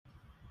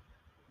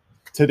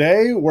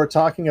Today, we're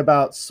talking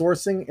about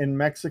sourcing in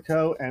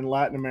Mexico and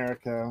Latin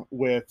America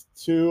with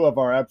two of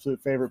our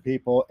absolute favorite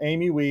people,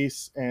 Amy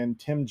Weiss and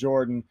Tim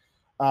Jordan.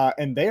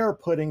 And they are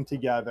putting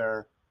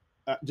together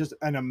just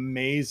an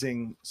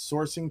amazing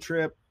sourcing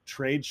trip,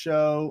 trade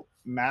show,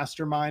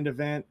 mastermind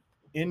event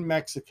in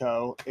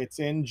Mexico. It's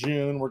in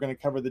June. We're going to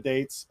cover the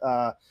dates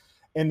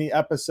in the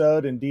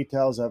episode and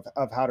details of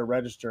how to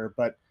register.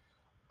 But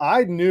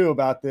I knew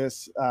about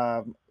this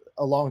a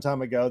long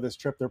time ago, this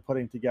trip they're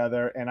putting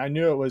together, and I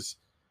knew it was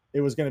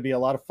going to be a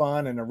lot of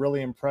fun and a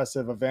really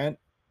impressive event.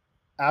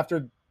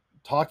 After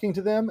talking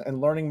to them and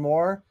learning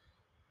more,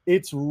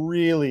 it's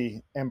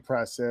really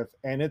impressive,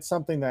 and it's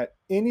something that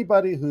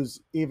anybody who's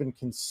even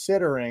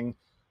considering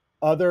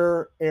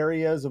other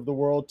areas of the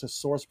world to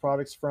source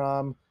products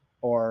from,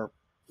 or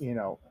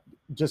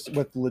just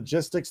with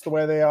logistics the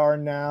way they are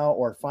now,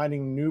 or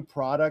finding new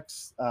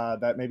products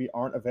that maybe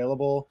aren't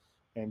available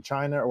in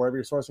China or wherever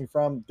you're sourcing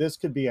from, this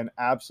could be an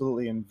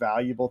absolutely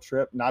invaluable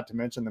trip, not to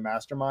mention the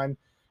mastermind.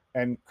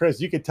 And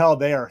Chris, you could tell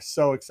they are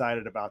so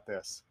excited about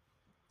this.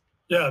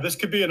 Yeah, this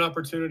could be an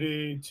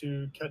opportunity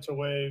to catch a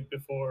wave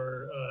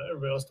before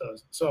everybody else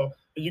does. So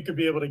you could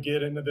be able to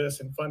get into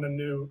this and find a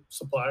new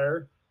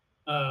supplier.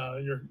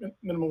 Your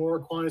minimum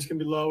order quantities can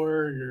be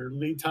lower. Your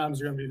lead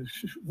times are going to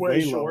be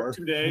way short, lower.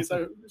 2 days.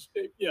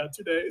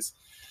 2 days.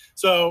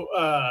 So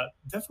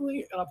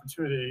definitely an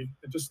opportunity.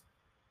 It just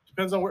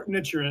depends on what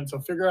niche you're in. So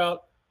figure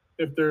out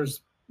if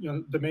there's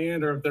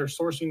demand or if there's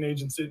sourcing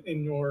agents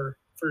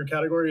for your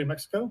category in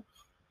Mexico,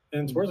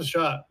 and it's worth a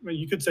shot. I mean,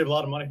 you could save a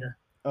lot of money here.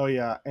 Oh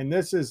yeah, and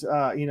this is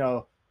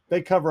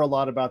they cover a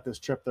lot about this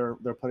trip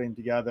they're putting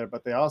together,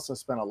 but they also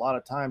spend a lot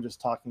of time just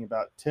talking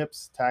about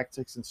tips,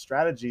 tactics, and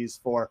strategies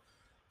for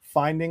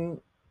finding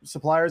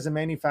suppliers and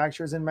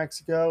manufacturers in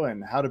Mexico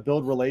and how to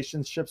build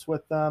relationships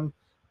with them.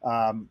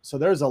 So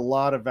there's a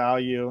lot of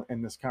value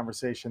in this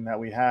conversation that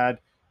we had.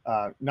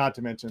 Not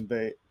to mention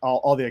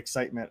all the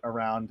excitement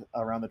around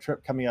the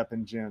trip coming up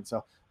in June.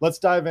 So let's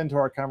dive into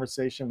our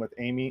conversation with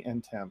Amy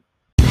and Tim.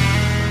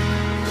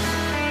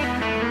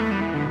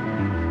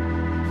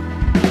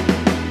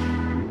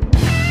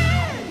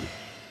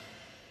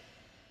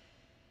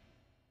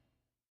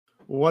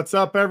 What's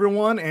up,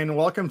 everyone, and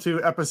welcome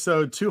to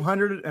episode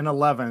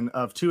 211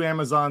 of Two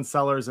Amazon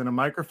Sellers and a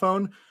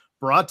Microphone,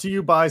 brought to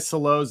you by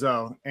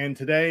Sellozo. And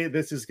today,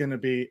 this is going to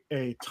be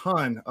a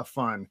ton of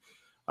fun.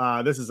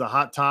 This is a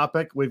hot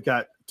topic. We've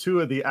got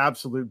two of the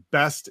absolute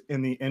best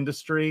in the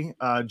industry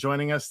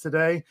joining us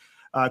today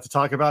to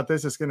talk about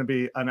this. It's going to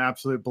be an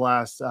absolute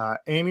blast.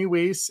 Amy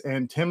Weiss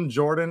and Tim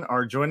Jordan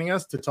are joining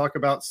us to talk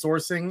about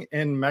sourcing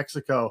in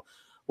Mexico.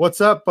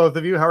 What's up, both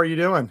of you? How are you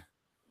doing?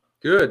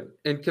 Good.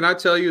 And can I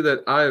tell you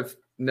that I've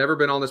never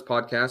been on this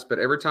podcast, but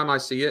every time I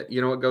see it, you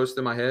know what goes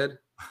through my head?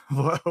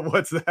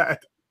 What's that?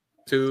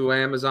 Two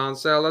Amazon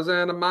Sellers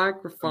and a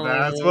Microphone.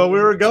 That's what we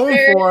were going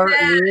for.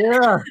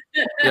 Yeah.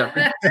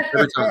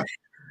 Every time.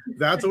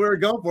 That's what we were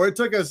going for. It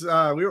took us,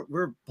 we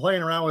were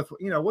playing around with,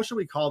 what should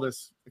we call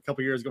this a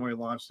couple years ago when we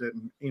launched it?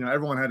 And,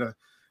 everyone had a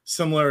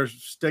similar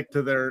stick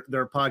to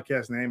their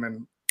podcast name.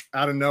 And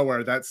out of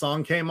nowhere, that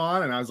song came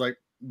on and I was like,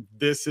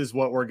 this is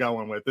what we're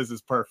going with. This is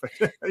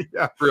perfect.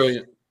 Yeah.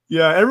 Brilliant.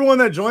 Yeah. Everyone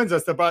that joins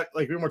us, about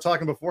like we were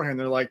talking beforehand,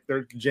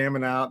 they're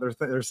jamming out.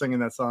 They're singing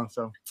that song.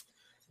 So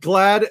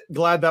glad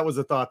that was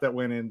a thought that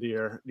went into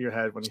your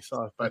head when you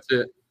saw it. But that's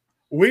it.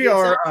 We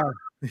are,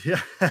 yeah,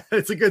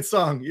 it's a good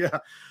song. Yeah.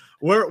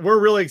 We're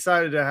really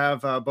excited to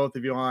have both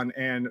of you on.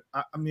 And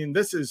I mean,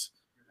 this is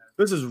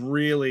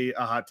really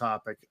a hot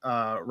topic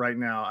right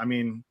now. I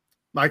mean,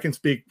 I can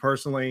speak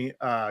personally.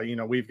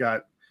 We've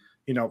got,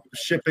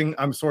 shipping.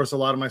 I'm sourcing a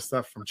lot of my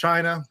stuff from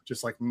China,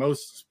 just like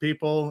most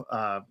people.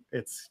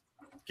 It's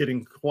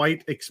getting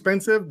quite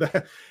expensive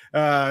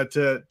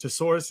to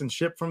source and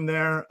ship from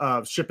there.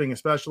 Shipping,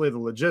 especially the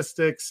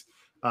logistics,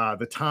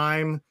 the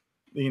time,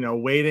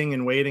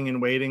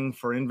 waiting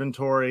for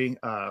inventory.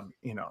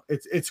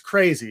 It's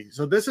crazy.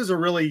 So this is a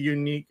really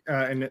unique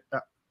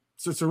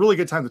so it's a really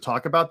good time to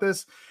talk about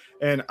this.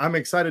 And I'm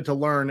excited to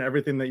learn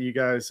everything that you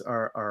guys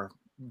are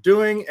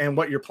doing and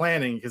what you're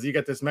planning, because you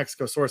got this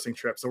Mexico sourcing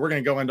trip. So we're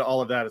going to go into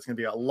all of that. It's going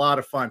to be a lot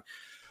of fun.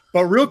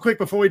 But real quick,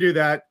 before we do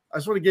that, I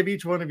just want to give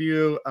each one of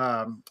you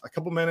a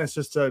couple minutes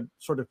just to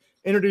sort of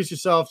introduce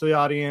yourself to the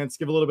audience,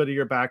 give a little bit of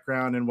your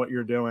background and what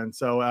you're doing.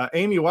 So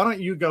Amy, why don't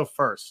you go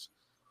first?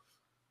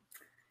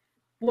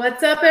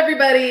 What's up,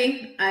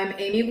 everybody? I'm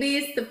Amy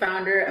Weiss, the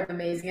founder of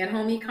Amazing at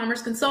Home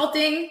E-commerce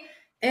Consulting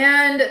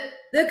and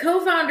the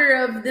co-founder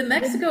of the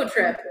Mexico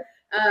trip.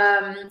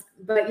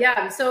 But yeah,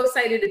 I'm so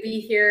excited to be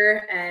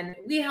here, and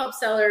we help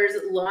sellers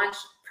launch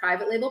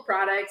private label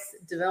products,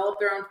 develop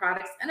their own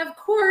products, and of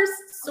course,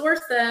 source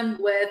them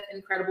with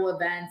incredible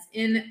events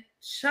in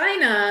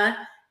China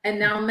and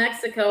now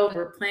Mexico.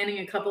 We're planning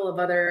a couple of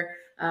other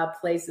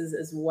places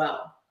as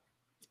well.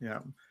 Yeah.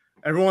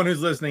 Everyone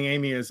who's listening,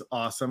 Amy is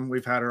awesome.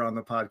 We've had her on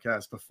the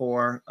podcast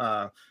before.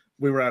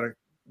 We were at a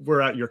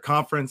were at your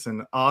conference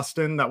in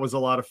Austin. That was a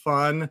lot of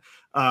fun.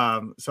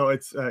 So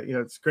it's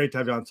it's great to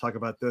have you on to talk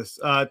about this.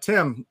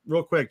 Tim,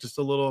 real quick, just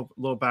a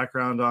little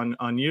background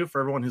on you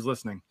for everyone who's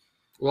listening.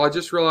 Well, I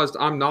just realized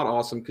I'm not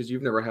awesome because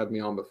you've never had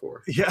me on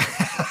before. Yeah.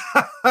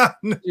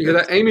 You hear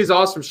that? Amy's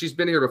awesome. She's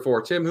been here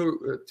before. Tim,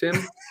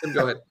 Tim,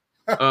 go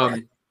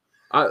ahead.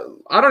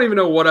 I don't even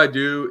know what I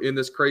do in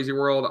this crazy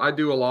world. I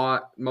do a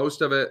lot.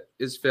 Most of it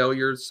is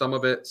failures. Some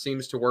of it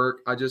seems to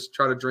work. I just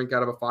try to drink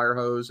out of a fire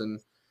hose and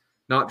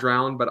not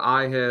drown. But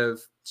I have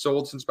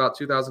sold since about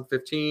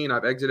 2015.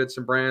 I've exited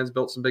some brands,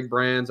 built some big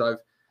brands. I've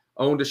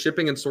owned a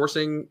shipping and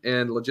sourcing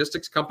and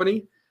logistics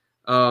company,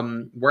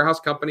 warehouse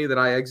company that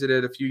I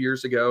exited a few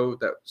years ago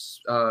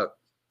that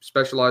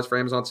specialized for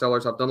Amazon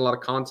sellers. I've done a lot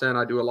of content.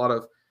 I do a lot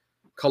of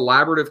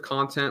collaborative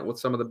content with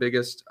some of the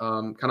biggest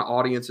kind of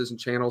audiences and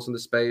channels in the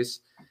space.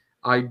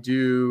 I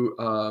do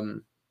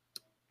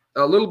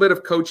a little bit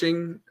of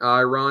coaching.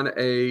 I run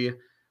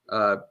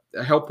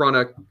help run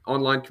a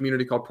online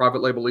community called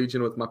Private Label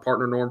Legion with my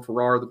partner Norm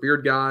Farrar, the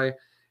beard guy.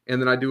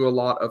 And then I do a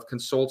lot of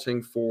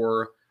consulting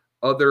for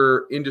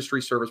other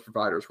industry service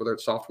providers, whether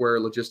it's software,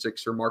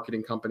 logistics, or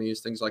marketing companies,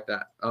 things like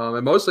that.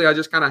 And mostly I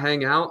just kind of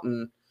hang out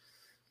and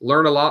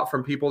learn a lot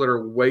from people that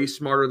are way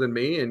smarter than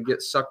me and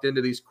get sucked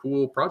into these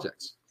cool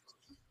projects.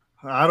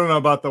 I don't know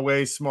about the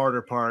way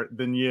smarter part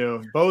than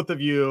you. Both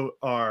of you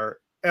are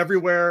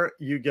everywhere.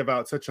 You give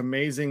out such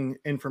amazing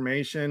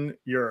information.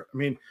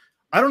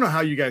 I don't know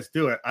how you guys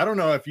do it. I don't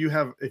know if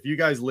you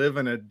guys live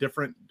in a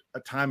different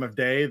time of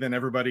day than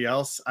everybody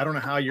else. I don't know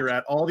how you're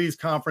at all these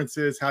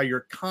conferences, how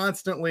you're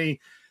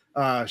constantly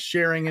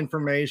sharing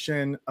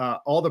information,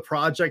 all the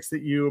projects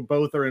that you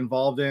both are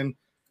involved in.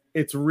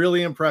 It's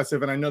really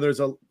impressive. And I know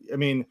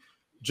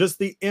just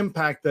the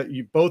impact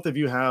that both of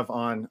you have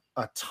on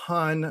a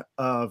ton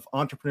of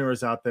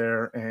entrepreneurs out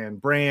there and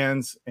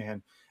brands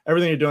and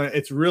everything you're doing.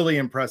 It's really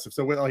impressive.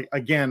 So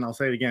I'll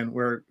say it again,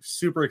 we're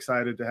super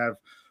excited to have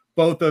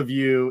both of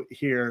you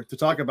here to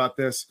talk about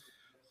this,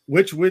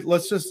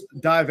 let's just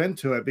dive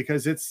into it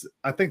because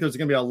I think there's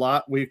going to be a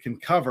lot we can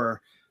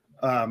cover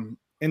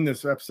in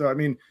this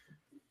episode.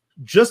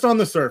 Just on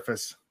the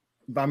surface,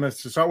 I'm going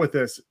to start with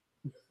this.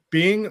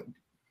 Being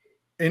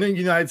in the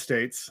United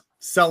States,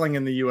 selling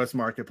in the US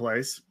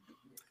marketplace,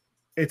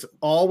 it's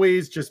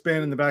always just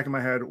been in the back of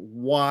my head,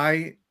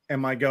 why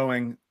am I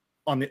going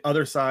on the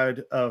other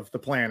side of the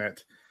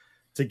planet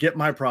to get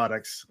my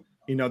products?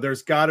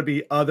 There's got to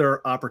be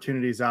other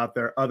opportunities out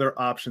there, other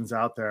options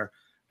out there.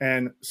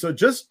 And so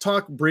just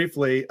talk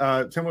briefly,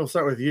 Tim, we'll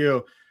start with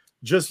you,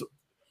 just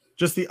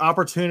the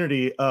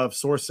opportunity of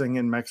sourcing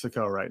in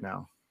Mexico right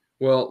now.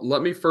 Well,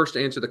 let me first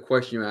answer the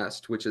question you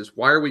asked, which is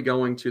why are we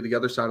going to the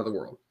other side of the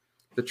world?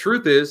 The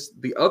truth is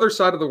the other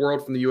side of the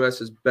world from the U.S.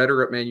 is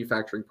better at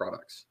manufacturing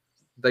products.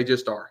 They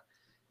just are.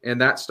 And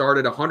that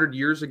started 100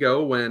 years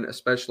ago when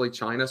especially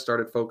China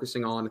started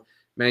focusing on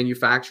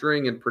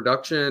manufacturing and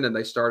production, and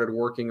they started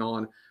working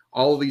on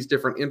all of these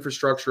different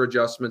infrastructure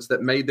adjustments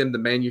that made them the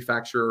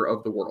manufacturer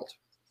of the world.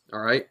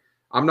 All right.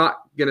 I'm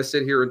not going to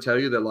sit here and tell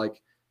you that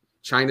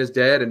China's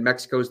dead and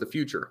Mexico's the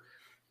future.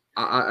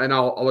 And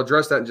I'll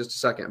address that in just a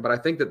second. But I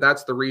think that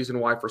that's the reason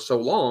why for so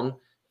long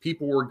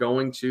people were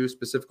going to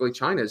specifically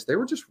China's. They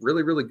were just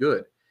really, really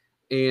good.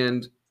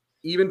 And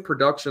even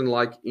production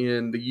like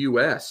in the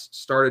U.S.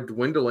 started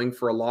dwindling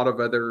for a lot of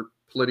other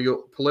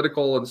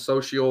political and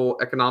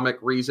socio-economic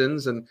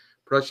reasons, and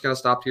production kind of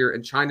stopped here,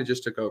 and China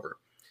just took over.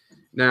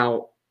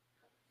 Now,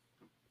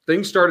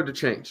 things started to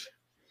change.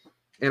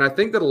 And I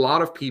think that a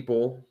lot of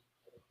people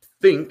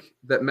think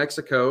that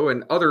Mexico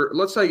and other,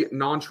 let's say,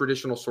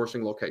 non-traditional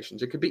sourcing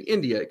locations, it could be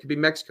India, it could be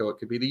Mexico, it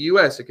could be the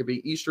U.S., it could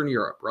be Eastern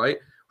Europe, right?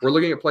 We're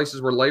looking at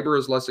places where labor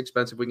is less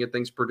expensive. We can get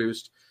things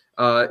produced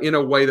in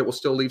a way that will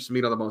still leave some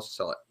meat on the bones to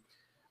sell it.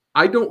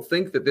 I don't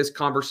think that this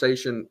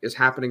conversation is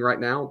happening right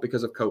now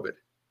because of COVID.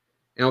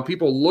 And when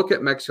people look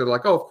at Mexico, they're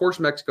like, oh, of course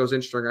Mexico's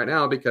interesting right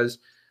now because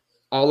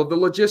all of the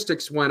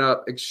logistics went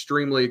up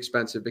extremely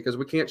expensive because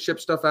we can't ship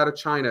stuff out of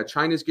China.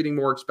 China's getting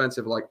more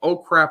expensive. Like, oh,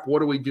 crap, what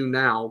do we do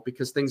now?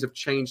 Because things have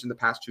changed in the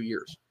past 2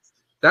 years.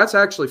 That's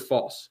actually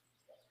false.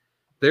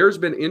 There's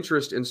been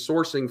interest in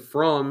sourcing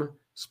from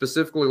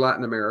specifically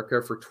Latin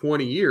America for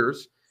 20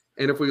 years.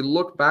 And if we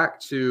look back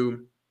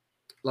to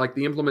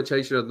the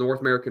implementation of the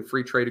North American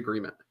Free Trade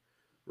Agreement,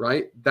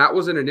 right? That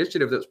was an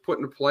initiative that was put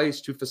into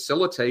place to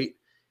facilitate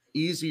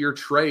easier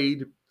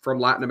trade from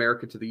Latin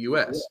America to the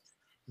U.S.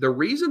 The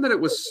reason that it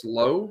was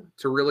slow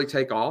to really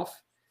take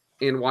off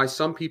and why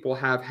some people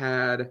have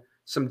had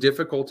some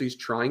difficulties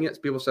trying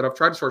it, people said, I've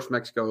tried to source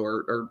Mexico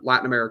or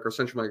Latin America or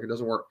Central America, it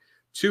doesn't work.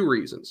 2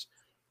 reasons.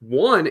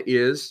 One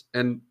is,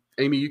 and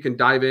Amy, you can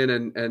dive in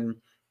and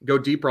go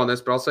deeper on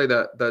this, but I'll say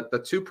that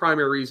the 2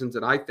 primary reasons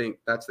that I think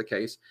that's the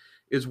case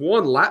is,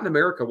 one, Latin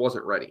America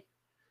wasn't ready,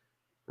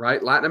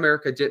 right? Latin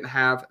America didn't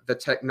have the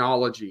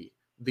technology,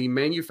 the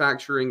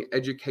manufacturing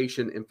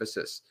education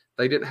emphasis.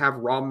 They didn't have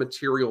raw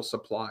material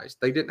supplies.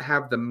 They didn't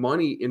have the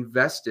money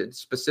invested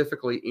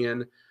specifically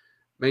in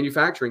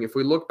manufacturing. If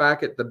we look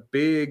back at the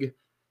big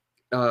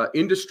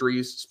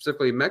industries,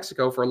 specifically in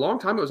Mexico, for a long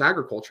time, it was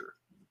agriculture.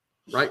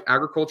 right?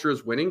 Agriculture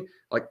is winning.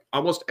 Like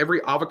almost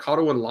every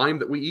avocado and lime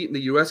that we eat in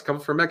the US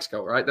comes from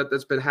Mexico, right?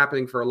 That's been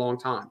happening for a long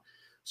time.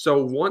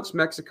 So once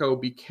Mexico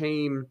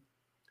became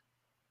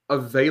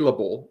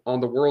available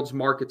on the world's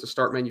market to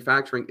start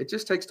manufacturing, it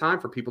just takes time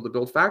for people to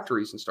build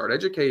factories and start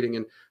educating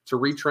and to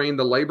retrain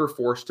the labor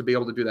force to be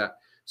able to do that.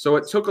 So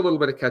it took a little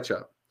bit of catch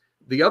up.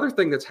 The other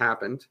thing that's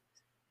happened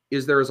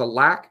is there is a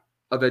lack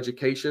of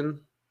education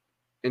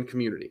and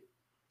community.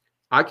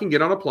 I can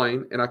get on a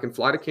plane and I can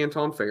fly to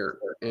Canton Fair,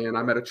 and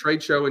I'm at a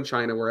trade show in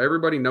China where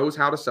everybody knows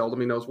how to sell to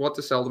me, knows what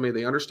to sell to me.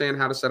 They understand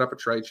how to set up a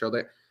trade show.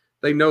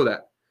 They know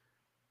that.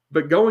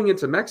 But going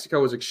into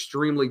Mexico is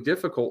extremely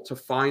difficult to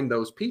find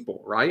those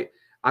people, right?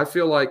 I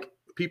feel like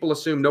people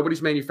assume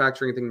nobody's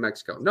manufacturing anything in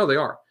Mexico. No, they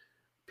are.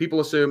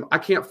 People assume I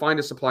can't find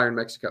a supplier in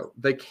Mexico.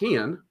 They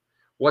can.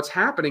 What's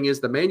happening is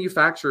the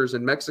manufacturers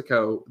in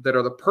Mexico that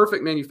are the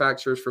perfect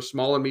manufacturers for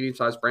small and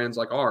medium-sized brands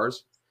like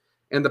ours,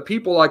 and the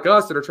people like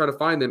us that are trying to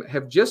find them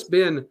have just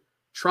been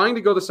trying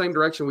to go the same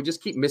direction. We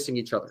just keep missing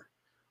each other,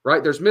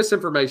 right? There's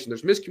misinformation.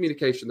 There's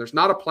miscommunication. There's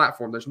not a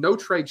platform. There's no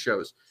trade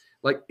shows.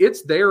 Like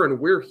it's there and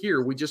we're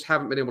here. We just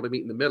haven't been able to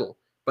meet in the middle.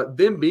 But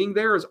them being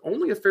there is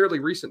only a fairly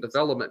recent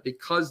development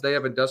because they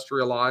have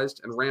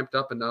industrialized and ramped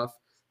up enough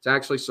to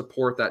actually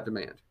support that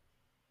demand.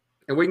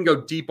 And we can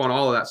go deep on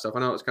all of that stuff. I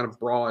know it's kind of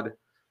broad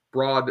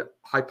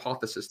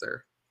hypothesis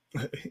there.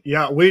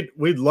 Yeah,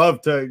 we'd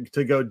love to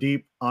go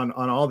deep on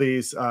all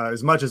these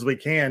as much as we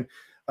can,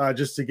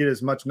 just to get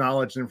as much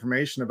knowledge and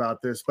information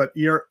about this. But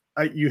you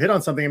hit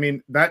on something. I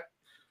mean, that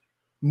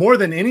more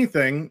than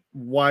anything,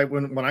 why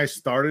when I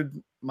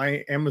started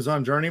my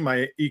Amazon journey,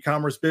 my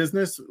e-commerce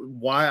business,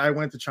 why I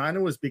went to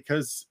China was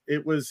because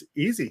it was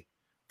easy.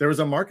 There was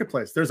a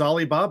marketplace. There's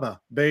Alibaba.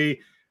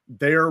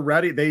 They're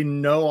ready. They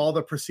know all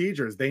the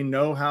procedures. They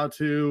know how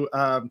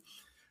to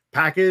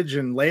package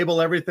and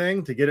label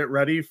everything to get it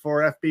ready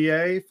for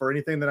FBA, for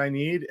anything that I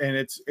need. And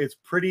it's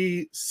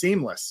pretty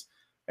seamless.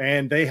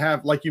 And they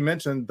have, like you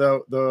mentioned,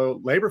 the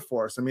labor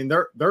force. I mean,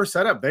 they're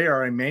set up. They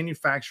are a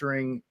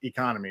manufacturing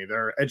economy.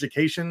 Their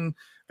education,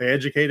 they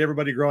educate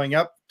everybody growing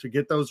up to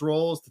get those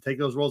roles, to take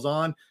those roles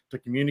on, to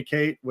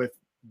communicate with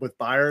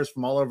buyers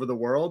from all over the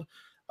world.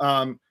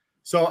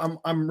 So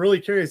I'm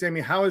really curious,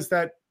 Amy, how is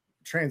that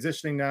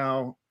transitioning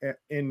now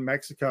in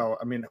Mexico?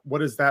 I mean, what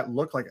does that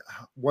look like?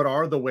 What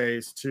are the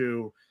ways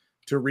to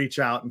reach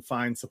out and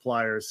find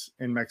suppliers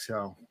in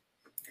Mexico?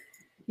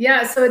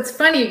 Yeah, so it's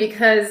funny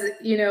because,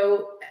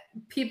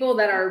 people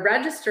that are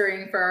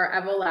registering for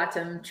our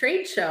EvoLatam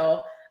trade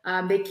show,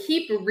 they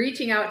keep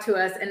reaching out to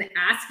us and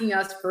asking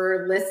us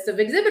for lists of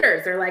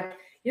exhibitors. They're like,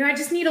 I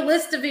just need a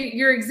list of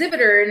your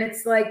exhibitor. And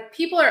it's like,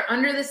 people are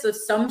under this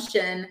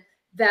assumption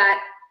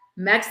that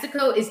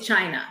Mexico is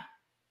China,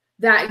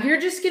 that you're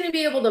just going to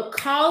be able to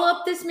call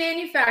up this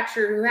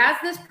manufacturer who has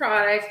this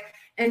product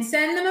and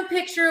send them a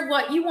picture of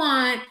what you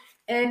want,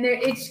 and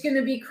it's going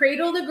to be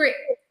cradle to grave.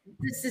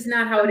 This is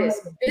not how it is.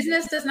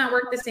 Business does not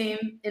work the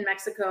same in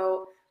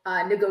Mexico.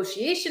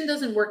 Negotiation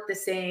doesn't work the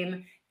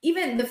same.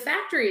 Even the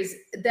factories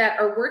that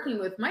are working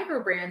with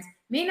micro brands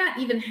may not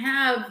even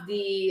have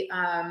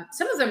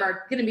some of them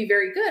are going to be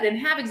very good and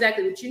have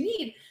exactly what you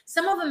need.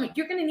 Some of them,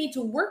 you're going to need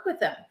to work with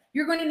them.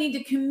 You're going to need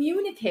to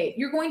communicate.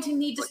 You're going to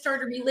need to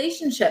start a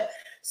relationship.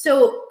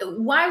 So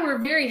why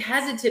we're very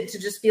hesitant to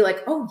just be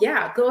like, oh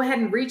yeah, go ahead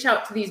and reach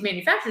out to these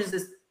manufacturers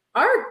is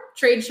our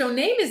trade show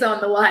name is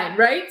on the line,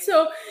 right?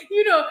 So,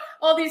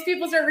 all these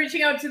people start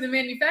reaching out to the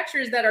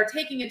manufacturers that are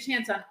taking a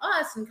chance on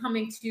us and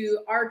coming to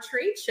our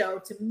trade show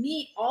to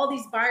meet all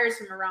these buyers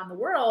from around the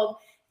world.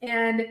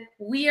 And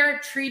we are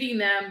treating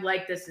them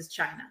like this is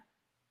China,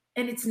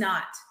 and it's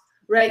not,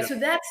 right? Yeah. So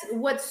that's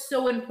what's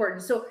so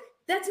important. So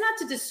that's not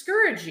to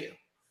discourage you,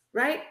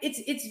 right?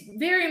 It's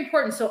very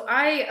important. So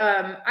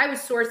I was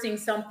sourcing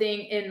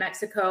something in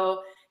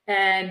Mexico,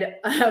 and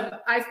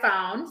I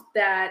found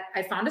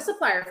a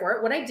supplier for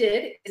it. What I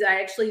did is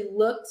I actually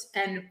looked,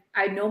 and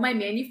I know my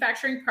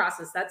manufacturing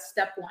process. That's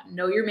step one.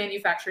 Know your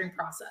manufacturing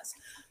process.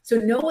 So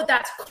know what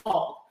that's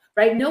called,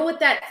 right? Know what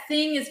that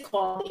thing is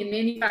called in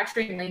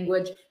manufacturing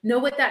language. Know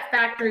what that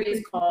factory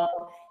is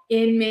called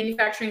in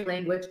manufacturing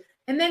language.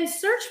 And then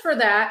search for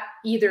that,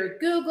 either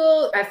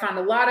Google. I found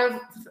a lot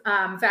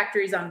of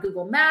factories on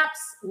Google Maps,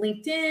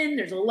 LinkedIn.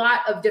 There's a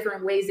lot of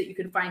different ways that you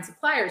can find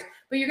suppliers,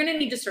 but you're going to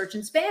need to search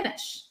in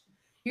Spanish.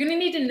 You're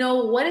going to need to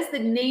know what is the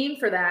name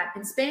for that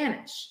in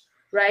Spanish,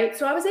 right?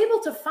 So I was able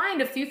to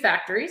find a few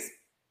factories,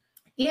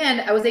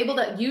 and I was able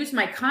to use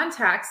my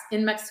contacts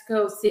in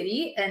Mexico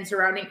City and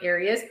surrounding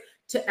areas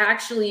to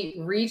actually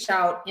reach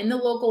out in the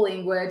local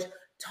language,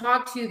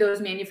 talk to those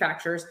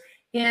manufacturers.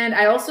 And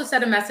I also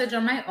set a message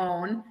on my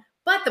own.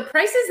 But the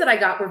prices that I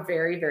got were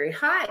very, very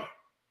high.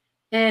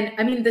 And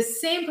I mean, the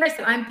same price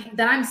that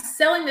I'm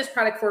selling this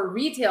product for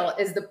retail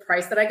is the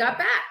price that I got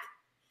back.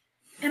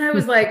 And I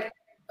was like,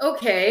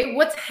 okay,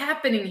 what's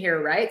happening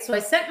here, right? So I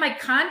sent my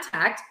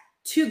contact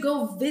to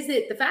go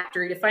visit the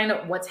factory to find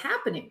out what's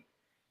happening,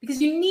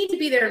 because you need to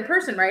be there in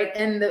person, right?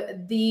 And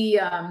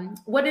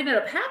what ended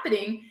up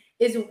happening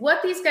is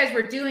what these guys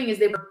were doing is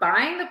they were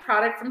buying the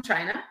product from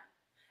China,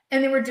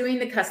 and they were doing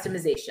the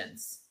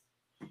customizations.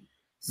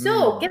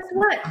 So guess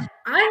what?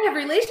 I have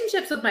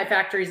relationships with my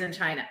factories in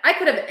China. I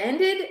could have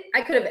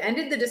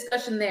ended the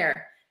discussion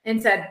there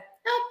and said,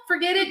 oh,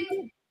 forget it.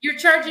 You're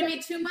charging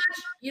me too much.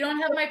 You don't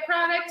have my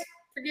product.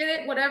 Forget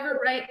it, whatever,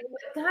 right?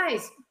 But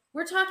guys,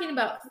 we're talking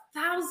about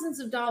thousands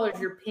of dollars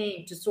you're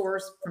paying to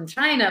source from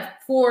China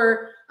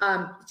for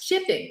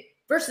shipping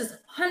versus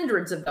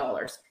hundreds of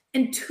dollars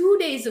and 2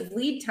 days of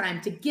lead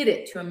time to get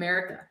it to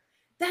America.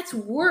 That's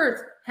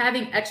worth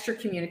having extra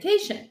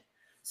communication.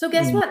 So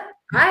guess what?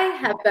 I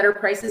have better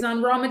prices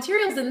on raw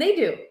materials than they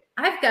do.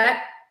 I've got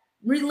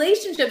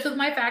relationships with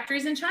my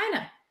factories in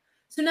China.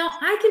 So now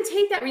I can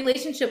take that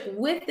relationship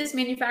with this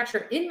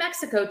manufacturer in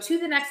Mexico to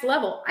the next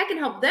level. I can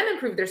help them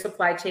improve their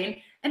supply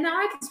chain. And now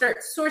I can start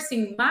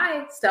sourcing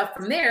my stuff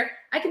from there.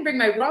 I can bring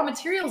my raw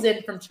materials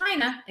in from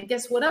China. And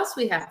guess what else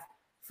we have?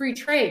 Free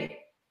trade.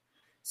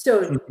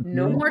 So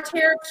no more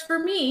tariffs for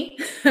me.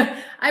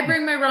 I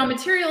bring my raw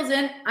materials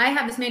in. I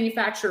have this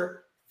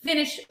manufacturer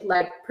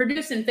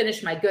produce and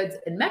finish my goods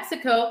in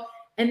Mexico.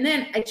 And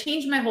then I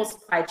change my whole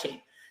supply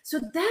chain. So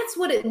that's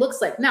what it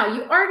looks like. Now,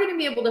 you are going to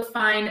be able to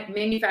find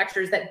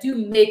manufacturers that do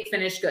make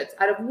finished goods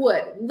out of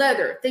wood,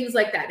 leather, things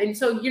like that. And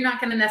so you're not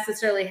going to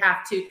necessarily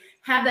have to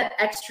have that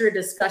extra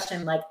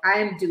discussion like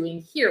I'm doing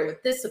here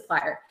with this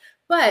supplier.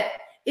 But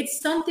it's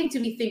something to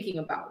be thinking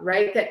about,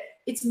 right? That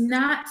it's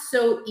not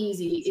so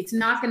easy. It's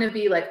not going to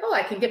be like, oh,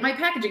 I can get my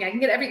packaging. I can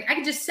get everything. I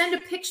can just send a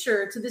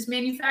picture to this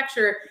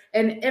manufacturer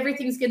and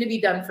everything's going to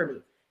be done for me.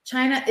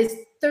 China is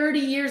 30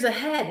 years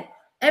ahead.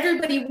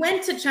 Everybody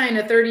went to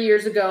China 30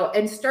 years ago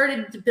and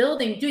started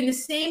doing the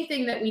same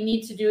thing that we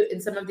need to do in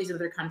some of these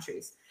other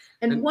countries.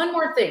 And one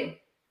more thing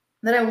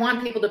that I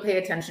want people to pay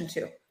attention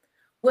to,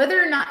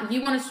 whether or not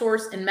you want to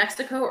source in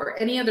Mexico or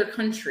any other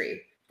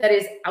country that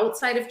is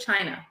outside of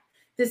China,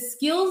 the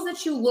skills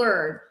that you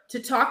learn to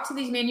talk to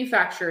these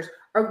manufacturers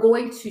are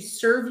going to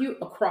serve you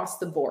across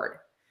the board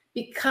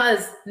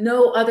because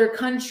no other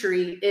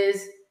country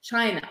is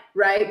China,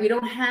 right? We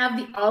don't have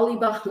the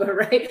Alibaba,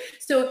 right?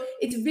 So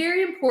it's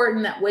very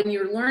important that when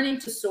you're learning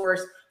to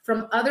source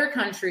from other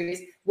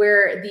countries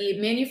where the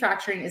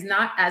manufacturing is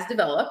not as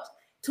developed,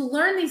 to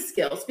learn these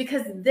skills,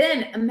 because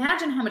then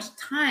imagine how much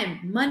time,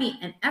 money,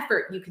 and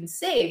effort you can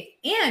save,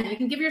 and you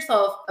can give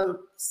yourself a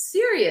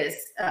serious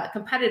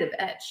competitive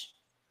edge.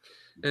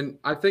 And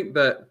I think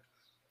that,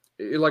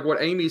 like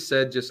what Amy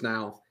said just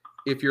now,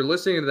 if you're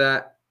listening to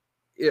that,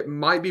 it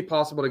might be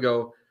possible to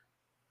go,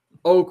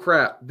 oh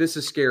crap, this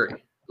is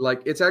scary.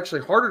 Like, it's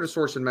actually harder to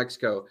source in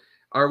Mexico.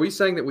 Are we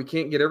saying that we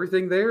can't get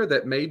everything there?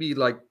 That maybe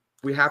like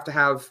we have to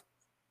have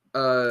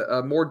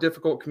a more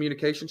difficult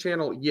communication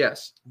channel?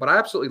 Yes, but I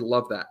absolutely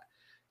love that,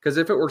 because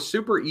if it were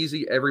super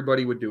easy,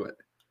 everybody would do it,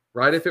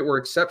 right? If it were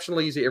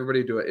exceptionally easy, everybody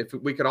would do it. If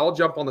we could all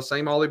jump on the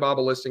same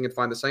Alibaba listing and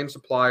find the same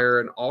supplier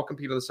and all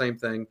compete on the same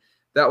thing,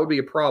 that would be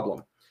a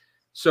problem.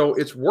 So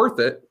it's worth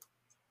it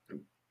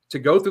to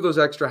go through those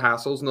extra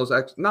hassles and those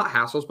not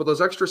hassles, but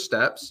those extra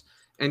steps,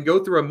 and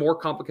go through a more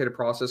complicated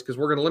process, because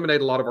we're going to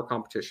eliminate a lot of our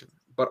competition.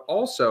 But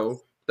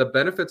also the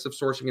benefits of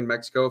sourcing in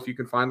Mexico, if you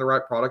can find the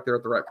right product there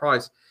at the right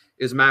price,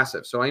 is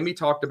massive. So Amy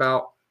talked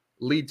about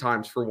lead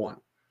times for one.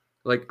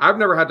 Like, I've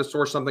never had to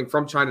source something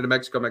from China to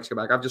Mexico, Mexico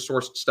back. I've just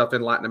sourced stuff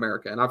in Latin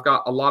America, and I've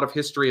got a lot of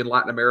history in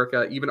Latin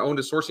America, even owned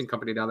a sourcing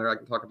company down there I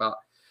can talk about.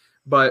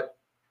 But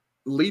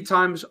lead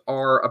times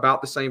are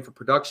about the same for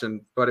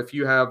production. But if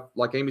you have,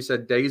 like Amy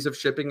said, days of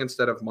shipping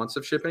instead of months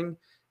of shipping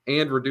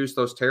and reduce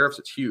those tariffs,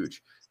 it's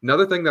huge.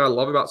 Another thing that I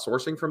love about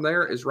sourcing from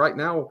there is right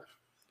now,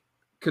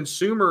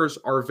 consumers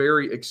are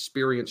very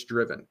experience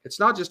driven. It's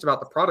not just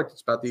about the product,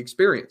 it's about the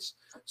experience.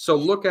 So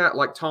look at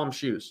like Tom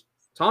Shoes.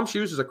 Tom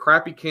Shoes is a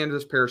crappy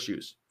canvas pair of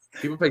shoes.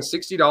 People pay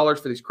 $60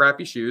 for these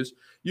crappy shoes.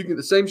 You can get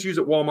the same shoes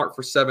at Walmart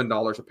for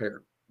 $7 a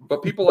pair.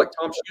 But people like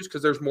Tom Shoes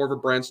because there's more of a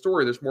brand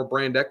story. There's more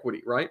brand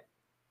equity, right?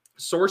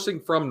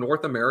 Sourcing from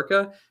North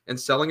America and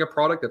selling a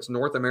product that's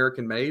North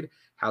American made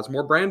has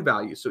more brand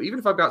value. So even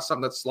if I've got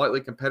something that's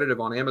slightly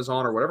competitive on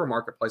Amazon or whatever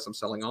marketplace I'm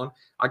selling on,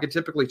 I could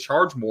typically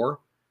charge more.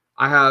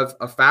 I have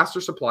a faster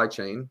supply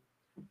chain.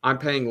 I'm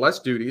paying less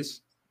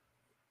duties.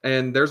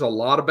 And there's a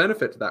lot of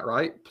benefit to that,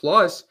 right?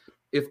 Plus,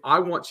 if I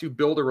want to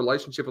build a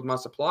relationship with my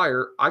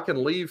supplier, I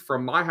can leave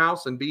from my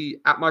house and be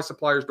at my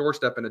supplier's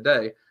doorstep in a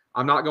day.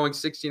 I'm not going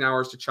 16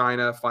 hours to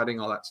China, fighting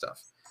all that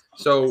stuff.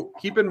 So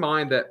keep in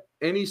mind that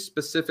any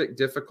specific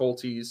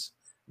difficulties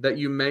that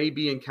you may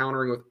be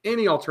encountering with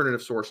any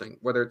alternative sourcing,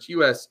 whether it's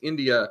US,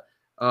 India,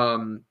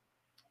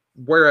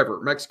 wherever,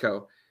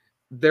 Mexico,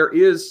 there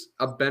is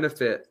a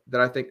benefit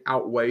that I think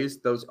outweighs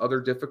those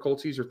other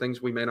difficulties or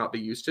things we may not be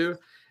used to.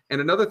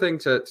 And another thing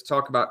to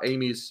talk about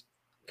Amy's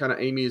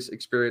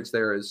experience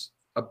there is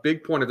a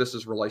big point of this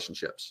is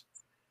relationships.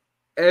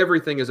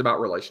 Everything is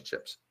about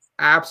relationships.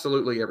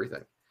 Absolutely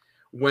everything.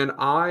 When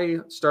I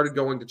started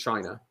going to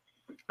China,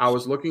 I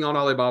was looking on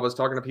Alibaba,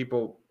 talking to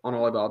people on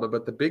Alibaba,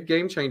 but the big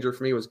game changer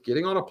for me was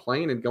getting on a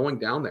plane and going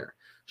down there,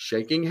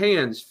 shaking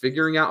hands,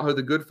 figuring out who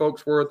the good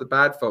folks were with the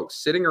bad folks,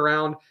 sitting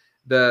around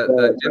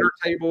the dinner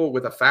table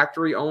with a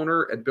factory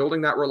owner and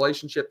building that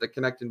relationship that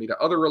connected me to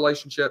other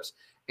relationships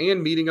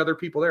and meeting other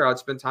people there. I'd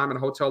spend time in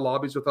hotel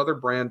lobbies with other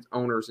brand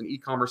owners and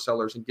e-commerce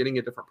sellers and getting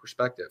a different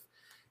perspective.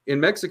 In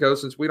Mexico,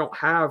 since we don't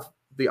have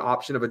the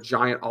option of a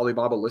giant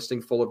Alibaba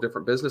listing full of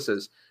different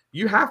businesses,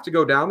 you have to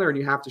go down there and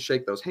you have to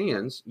shake those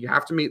hands. You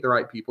have to meet the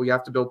right people. You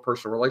have to build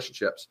personal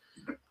relationships.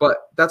 But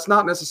that's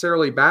not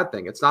necessarily a bad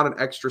thing. It's not an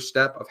extra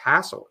step of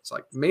hassle. It's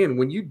like, man,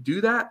 when you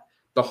do that,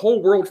 the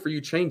whole world for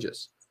you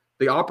changes.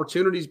 The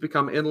opportunities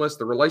become endless.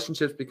 The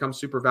relationships become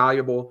super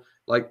valuable.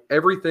 Like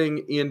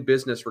everything in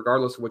business,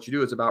 regardless of what you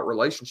do, is about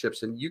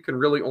relationships. And you can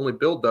really only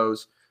build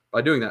those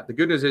by doing that. The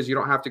good news is you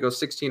don't have to go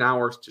 16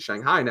 hours to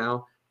Shanghai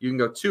now. You can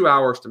go 2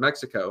 hours to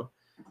Mexico.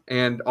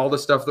 And all the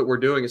stuff that we're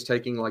doing is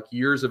taking like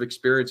years of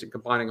experience and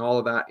combining all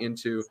of that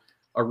into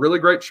a really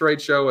great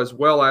trade show, as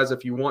well as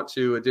if you want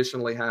to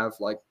additionally have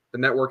like the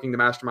networking, the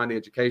mastermind, the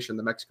education,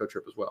 the Mexico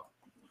trip as well.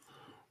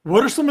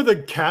 What are some of the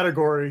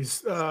categories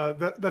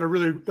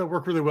that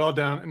work really well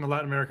down in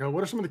Latin America?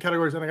 What are some of the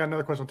categories? And I got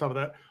another question on top of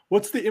that.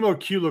 What's the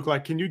MOQ look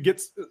like? Can you get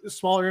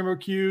smaller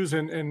MOQs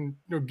and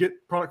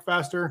get product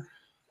faster?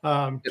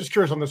 Just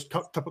curious on this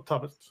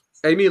topic.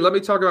 Amy, let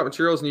me talk about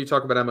materials and you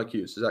talk about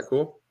MOQs. Is that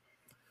cool?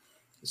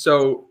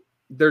 So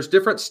there's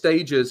different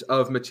stages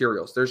of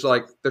materials. There's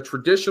like the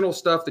traditional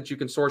stuff that you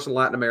can source in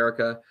Latin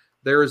America.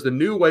 There is the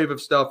new wave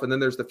of stuff, and then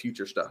there's the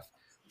future stuff.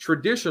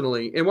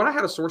 Traditionally, and when I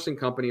had a sourcing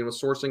company and was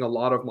sourcing a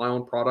lot of my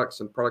own products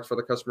and products for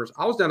the customers,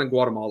 I was down in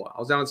Guatemala. I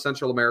was down in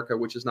Central America,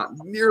 which is not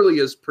nearly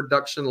as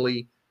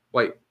productionally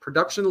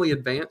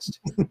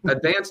advanced,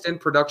 advanced in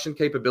production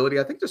capability.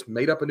 I think just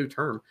made up a new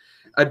term.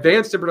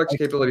 Advanced in production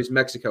capabilities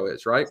Mexico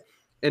is, right?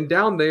 And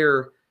down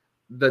there,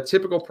 the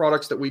typical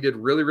products that we did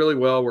really, really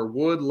well were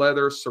wood,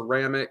 leather,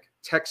 ceramic,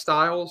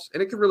 textiles,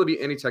 and it could really be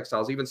any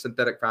textiles, even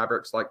synthetic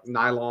fabrics like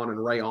nylon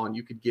and rayon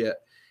you could get,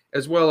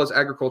 as well as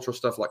agricultural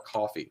stuff like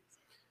coffee.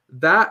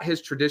 That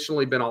has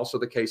traditionally been also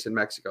the case in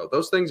Mexico.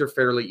 Those things are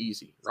fairly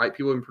easy, right?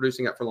 People have been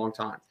producing that for a long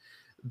time.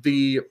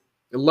 The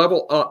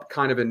level up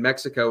kind of in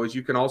Mexico is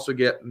you can also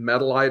get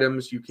metal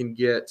items. You can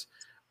get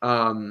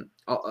a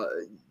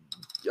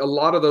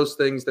lot of those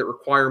things that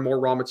require more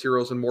raw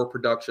materials and more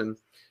production.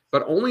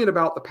 But only in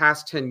about the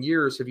past 10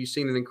 years have you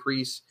seen an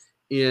increase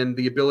in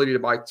the ability to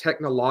buy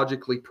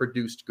technologically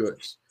produced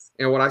goods.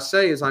 And what I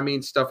say is I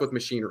mean stuff with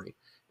machinery.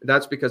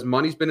 That's because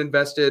money's been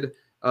invested.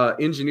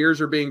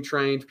 Engineers are being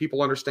trained.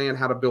 People understand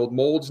how to build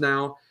molds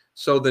now.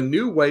 So the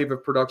new wave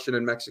of production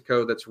in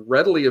Mexico that's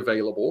readily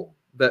available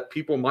that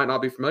people might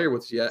not be familiar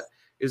with yet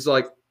is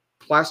like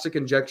plastic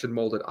injection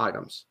molded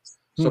items.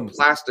 So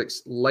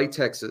plastics,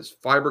 latexes,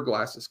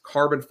 fiberglasses,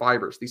 carbon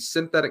fibers, these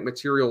synthetic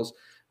materials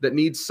that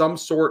need some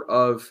sort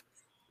of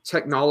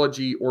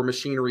technology or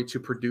machinery to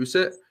produce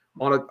it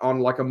on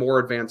like a more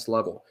advanced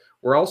level.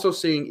 We're also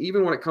seeing,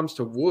 even when it comes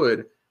to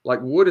wood, like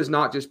wood is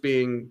not just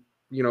being,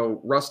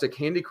 rustic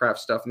handicraft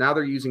stuff. Now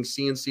they're using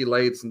CNC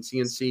lathes and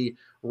CNC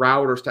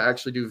routers to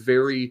actually do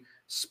very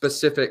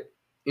specific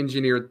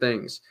engineered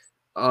things.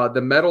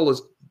 The metal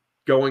is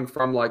going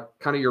from like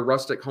kind of your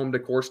rustic home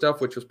decor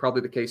stuff, which was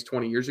probably the case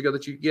 20 years ago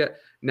that you could get.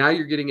 Now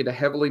you're getting into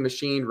heavily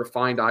machined,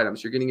 refined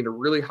items. You're getting into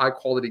really high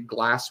quality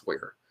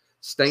glassware,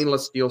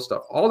 stainless steel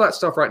stuff. All that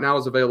stuff right now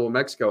is available in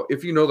Mexico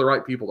if you know the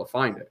right people to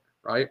find it,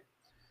 right?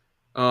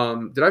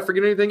 Did I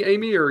forget anything,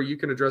 Amy, or you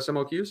can address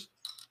MOQs?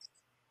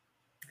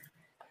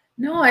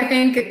 No, I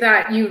think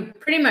that you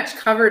pretty much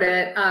covered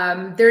it.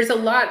 There's a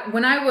lot.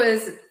 When I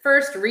was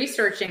first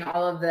researching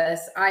all of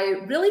this,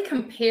 I really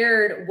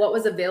compared what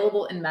was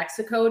available in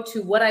Mexico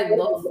to what I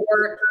look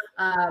for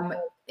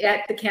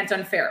at the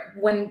Canton Fair.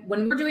 When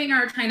we're doing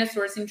our China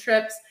sourcing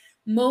trips,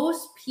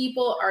 most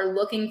people are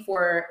looking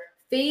for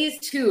phase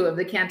 2 of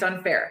the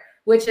Canton Fair,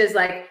 which is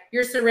like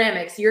your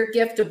ceramics, your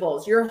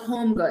giftables, your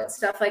home goods,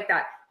 stuff like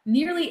that.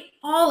 Nearly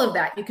all of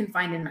that you can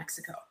find in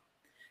Mexico.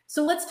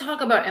 So let's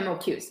talk about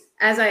MOQs.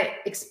 As I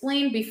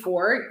explained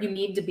before, you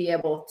need to be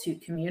able to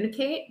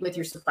communicate with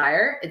your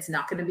supplier. It's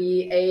not going to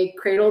be a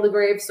cradle to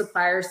grave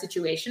supplier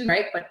situation,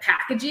 right? But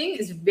packaging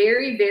is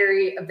very,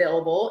 very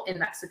available in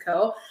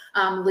Mexico.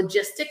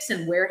 Logistics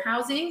and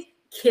warehousing,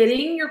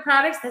 kitting your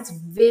products, that's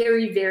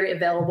very, very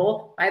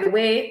available. By the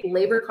way,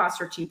 labor costs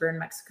are cheaper in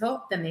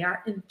Mexico than they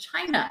are in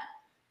China.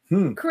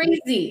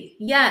 Crazy.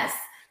 Yes.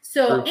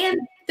 So, and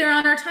they're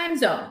on our time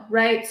zone,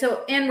 right?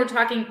 So, and we're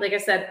talking, like I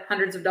said,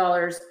 hundreds of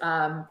dollars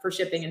for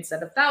shipping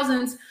instead of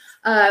thousands.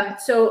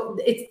 So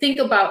think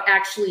about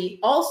actually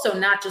also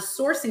not just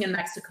sourcing in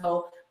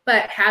Mexico,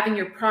 but having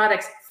your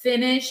products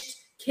finished,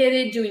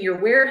 kitted, doing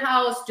your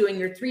warehouse, doing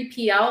your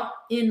 3PL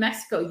in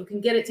Mexico. You can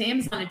get it to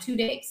Amazon in 2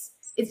 days.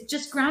 It's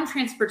just ground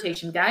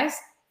transportation, guys.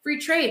 Free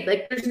trade.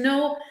 Like there's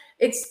no,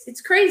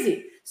 it's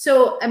crazy.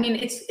 So, I mean,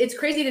 it's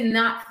crazy to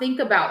not think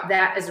about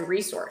that as a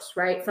resource,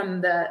 right?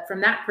 From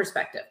that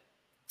perspective.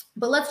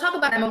 But let's talk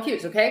about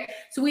MOQs, okay?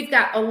 So we've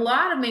got a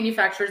lot of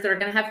manufacturers that are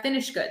going to have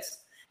finished goods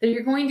that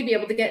you're going to be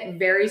able to get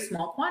very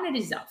small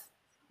quantities of,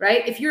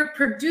 right? If you're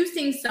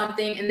producing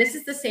something, and this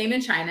is the same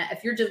in China,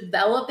 if you're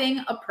developing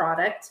a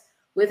product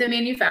with a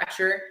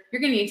manufacturer, you're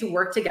going to need to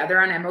work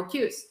together on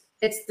MOQs.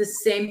 It's the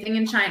same thing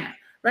in China,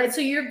 right?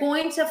 So you're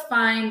going to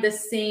find the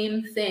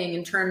same thing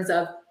in terms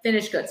of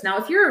finished goods. Now,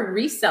 if you're a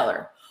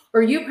reseller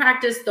or you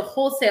practice the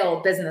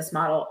wholesale business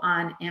model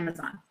on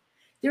Amazon,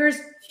 there's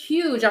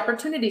huge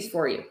opportunities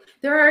for you.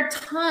 There are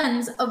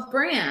tons of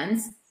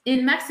brands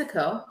in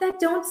Mexico that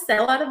don't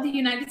sell out of the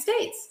United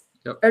States.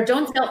 Yep. Or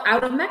don't sell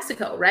out of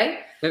Mexico, right?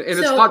 And it's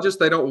not just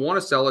they don't want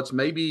to sell. It's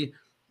maybe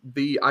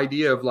the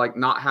idea of like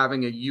not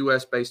having a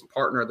U.S.-based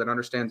partner that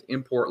understands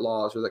import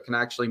laws or that can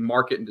actually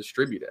market and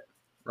distribute it,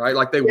 right?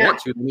 Like they want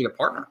to, they need a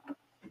partner.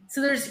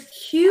 So there's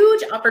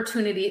huge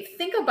opportunity.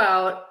 Think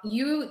about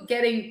you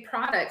getting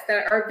products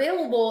that are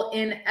available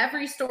in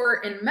every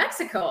store in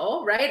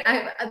Mexico, right?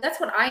 That's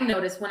what I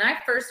noticed when I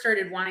first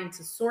started wanting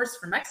to source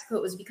from Mexico.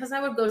 It was because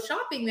I would go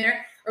shopping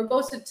there or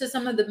go to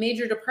some of the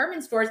major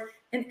department stores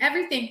and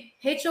everything,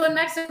 hecho in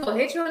Mexico,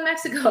 hecho in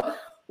Mexico.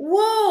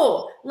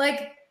 Whoa,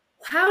 like,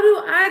 how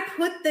do I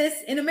put this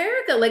in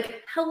America?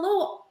 Like,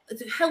 hello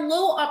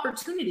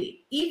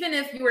opportunity. Even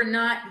if you are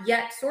not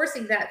yet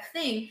sourcing that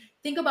thing,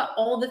 think about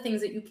all the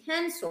things that you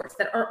can source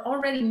that are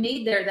already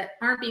made there that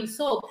aren't being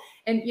sold.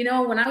 And, you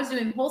know, when I was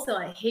doing wholesale,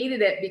 I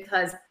hated it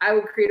because I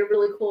would create a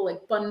really cool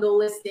like bundle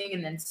listing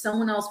and then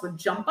someone else would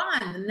jump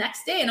on the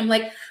next day. And I'm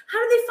like, how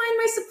do they find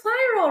my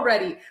supplier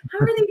already? How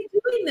are they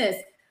doing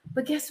this?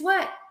 But guess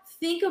what?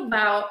 Think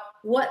about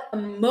what a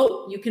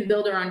moat you can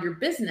build around your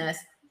business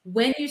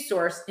when you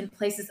source in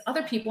places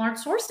other people aren't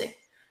sourcing.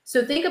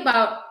 So think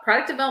about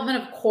product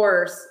development, of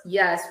course.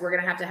 Yes, we're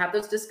going to have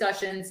those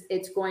discussions.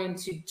 It's going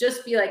to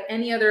just be like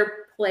any other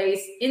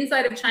place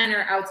inside of China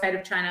or outside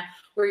of China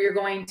where you're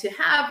going to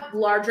have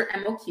larger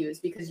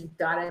MOQs because you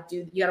got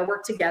to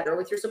work together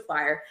with your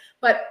supplier.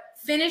 But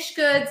finished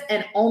goods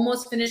and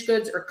almost finished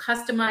goods or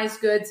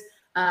customized goods,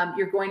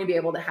 you're going to be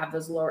able to have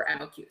those lower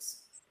MOQs.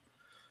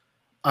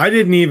 I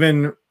didn't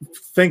even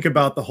think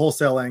about the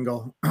wholesale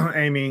angle,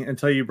 Amy,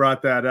 until you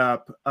brought that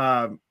up.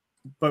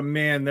 But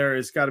man, there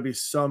has got to be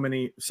so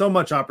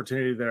much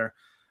opportunity there.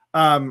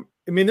 I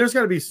mean, there's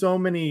got to be so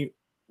many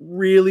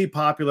really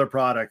popular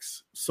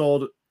products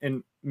sold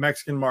in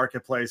Mexican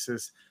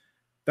marketplaces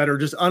that are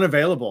just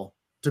unavailable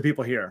to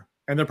people here.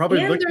 And they're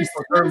probably looking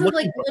for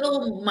like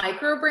little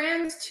micro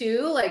brands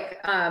too,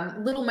 like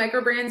little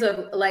micro brands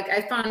of like,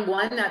 I found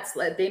one that's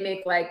like, they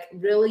make like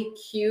really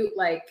cute,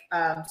 like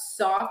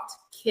soft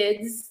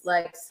kids,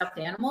 like stuffed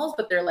animals,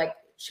 but they're like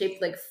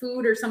shaped like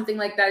food or something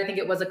like that. I think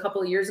it was a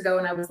couple of years ago.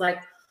 And I was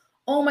like,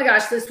 oh my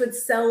gosh, this would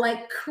sell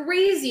like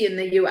crazy in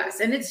the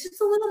US. And it's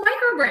just a little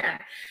micro brand,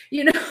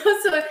 you know?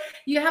 So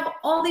you have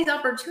all these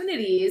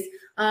opportunities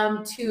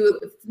to,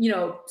 you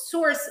know,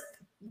 source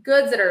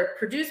goods that are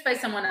produced by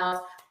someone else,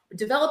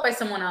 developed by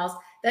someone else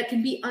that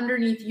can be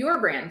underneath your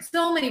brand.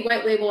 So many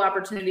white label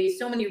opportunities,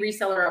 so many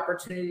reseller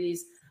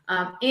opportunities.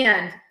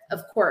 And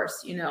of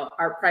course, you know,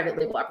 our private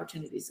label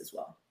opportunities as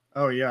well.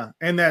 Oh yeah.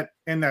 And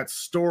that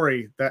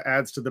story that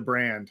adds to the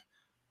brand,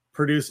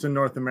 produced in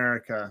North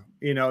America,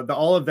 you know,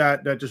 all of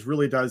that just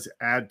really does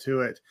add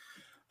to it.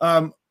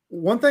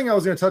 One thing I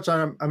was going to touch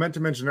on, I meant to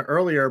mention it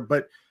earlier,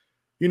 but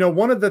you know,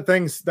 one of the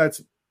things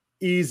that's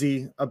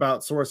easy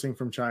about sourcing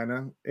from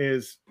China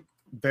is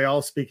they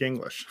all speak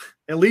English,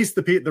 at least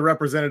the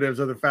representatives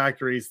of the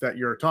factories that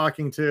you're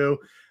talking to.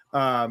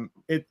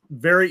 It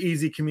very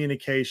easy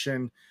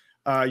communication.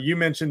 You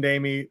mentioned,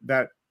 Amy,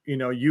 that, you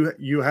know,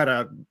 you had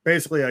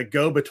basically a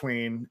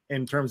go-between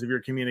in terms of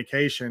your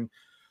communication.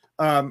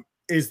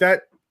 Is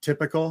that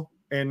typical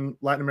in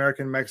Latin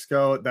America and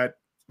Mexico that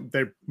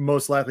they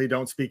most likely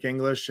don't speak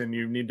English and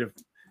you need to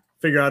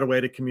figure out a way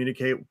to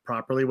communicate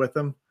properly with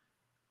them?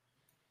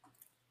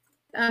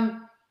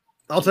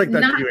 I'll take that.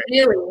 Not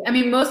really. I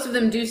mean, most of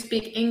them do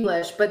speak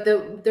English, but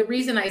the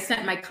reason I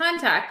sent my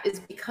contact is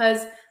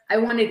because I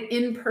wanted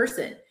in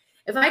person.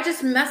 If I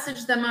just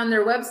message them on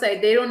their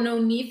website, they don't know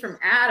me from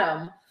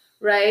Adam,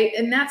 right?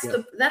 And that's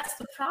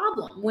the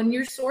problem when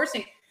you're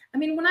sourcing. I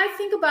mean, when I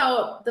think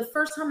about the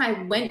first time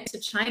I went to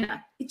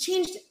China, it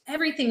changed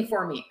everything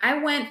for me. I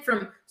went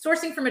from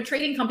sourcing from a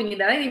trading company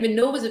that I didn't even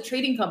know was a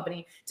trading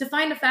company to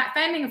finding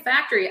a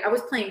factory. I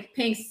was paying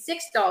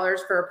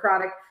 $6 for a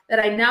product that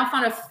I now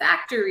found a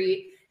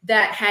factory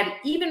that had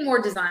even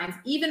more designs,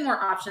 even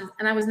more options,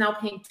 and I was now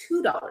paying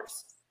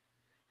 $2.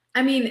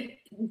 I mean,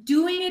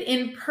 doing it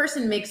in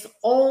person makes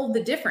all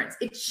the difference.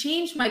 It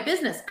changed my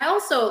business. I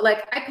also,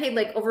 I paid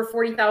over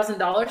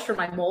 $40,000 for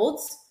my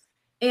molds.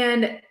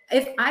 And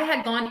if I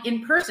had gone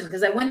in person,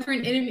 because I went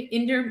through an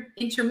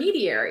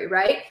intermediary,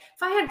 right?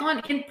 If I had gone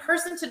in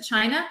person to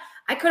China,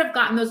 I could have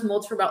gotten those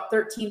molds for about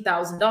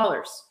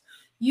 $13,000.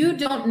 You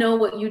don't know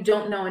what you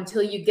don't know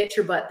until you get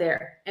your butt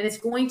there. And it's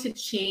going to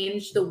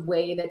change the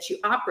way that you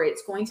operate.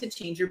 It's going to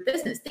change your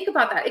business. Think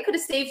about that. It could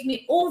have saved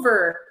me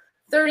over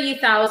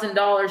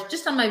 $30,000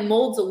 just on my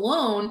molds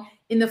alone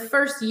in the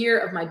first year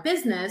of my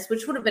business,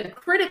 which would have been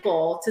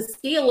critical to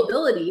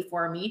scalability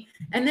for me.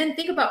 And then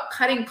think about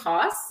cutting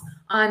costs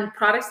on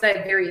products that I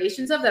have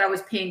variations of that I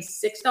was paying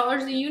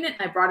 $6 a unit,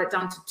 and I brought it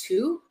down to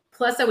 $2.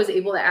 Plus I was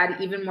able to add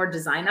even more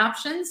design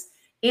options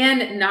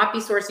and not be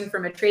sourcing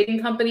from a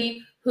trading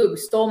company who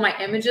stole my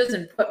images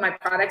and put my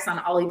products on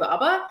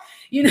Alibaba,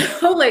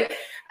 like,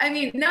 I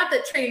mean, not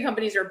that trading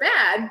companies are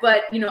bad,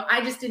 but,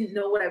 I just didn't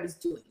know what I was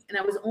doing. And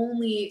I was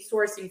only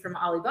sourcing from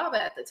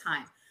Alibaba at the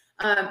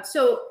time.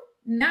 So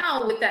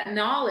now with that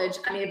knowledge,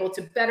 I'm able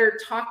to better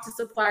talk to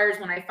suppliers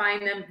when I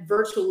find them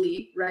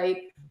virtually,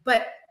 right?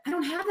 But I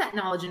don't have that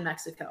knowledge in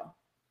Mexico.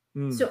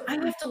 So I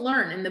have to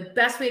learn. And the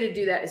best way to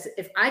do that is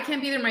if I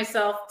can't be there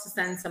myself, to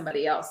send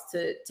somebody else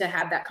to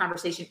have that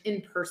conversation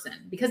in person,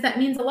 because that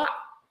means a lot.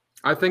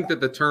 I think that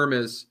the term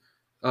is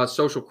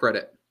social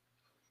credit,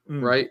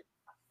 right?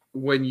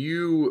 When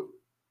you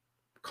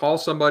call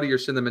somebody or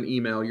send them an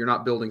email, you're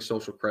not building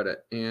social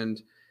credit.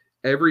 And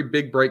every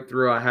big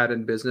breakthrough I had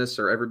in business,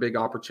 or every big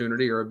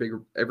opportunity, or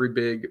every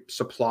big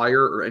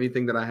supplier or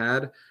anything that I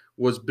had,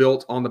 was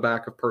built on the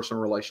back of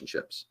personal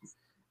relationships.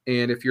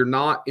 And if you're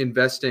not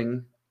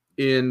investing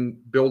in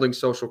building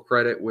social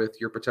credit with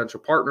your potential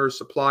partners,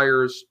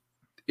 suppliers,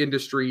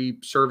 industry,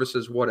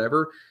 services,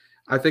 whatever,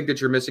 I think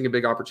that you're missing a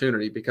big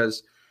opportunity,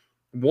 because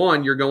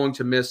one, you're going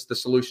to miss the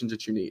solutions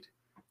that you need.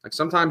 Like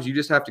sometimes you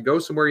just have to go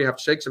somewhere, you have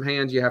to shake some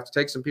hands, you have to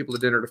take some people to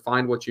dinner to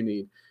find what you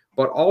need.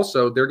 But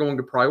also they're going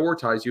to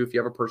prioritize you if you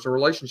have a personal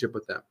relationship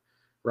with them,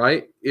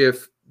 right?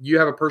 If you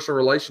have a personal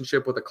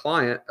relationship with a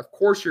client, of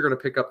course you're going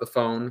to pick up the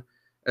phone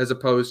as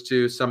opposed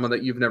to someone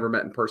that you've never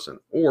met in person.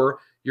 Or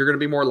you're going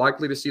to be more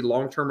likely to see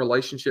long-term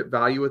relationship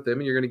value with them,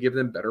 and you're going to give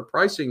them better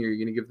pricing. You're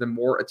going to give them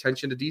more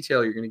attention to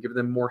detail. You're going to give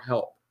them more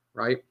help,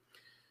 right?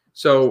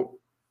 So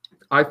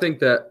I think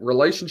that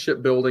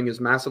relationship building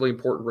is massively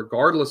important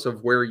regardless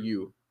of where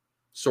you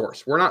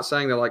source. We're not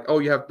saying that like, oh,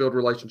 you have to build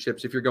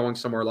relationships if you're going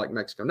somewhere like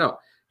Mexico. No,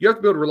 you have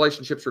to build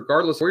relationships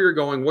regardless of where you're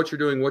going, what you're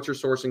doing, what you're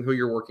sourcing, who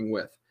you're working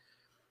with.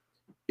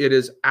 It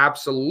is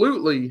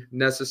absolutely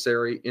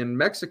necessary in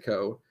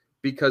Mexico,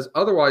 because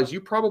otherwise you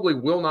probably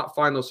will not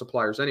find those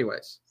suppliers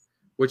anyways,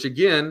 which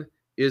again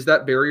is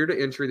that barrier to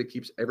entry that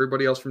keeps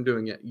everybody else from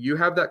doing it. You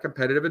have that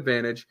competitive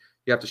advantage.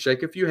 You have to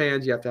shake a few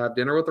hands. You have to have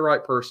dinner with the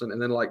right person.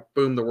 And then like,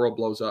 boom, the world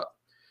blows up.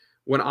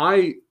 Can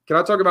I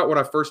talk about when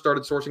I first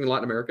started sourcing in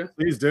Latin America?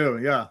 Please do.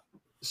 Yeah.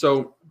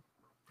 So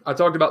I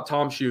talked about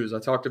Tom Shoes. I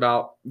talked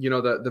about,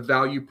 the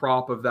value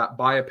prop of that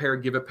buy a pair,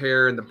 give a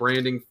pair, and the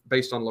branding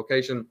based on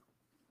location.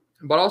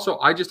 But also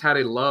I just had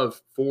a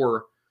love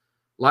for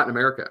Latin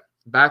America.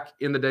 Back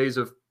in the days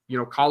of,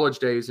 college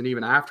days, and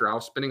even after, I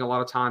was spending a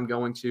lot of time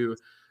going to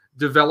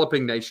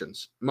developing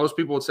nations. Most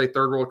people would say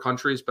third world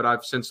countries, but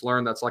I've since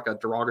learned that's like a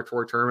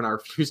derogatory term and I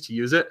refuse to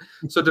use it.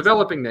 So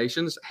developing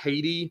nations,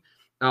 Haiti,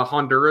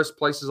 Honduras,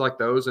 places like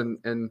those.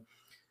 And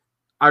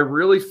I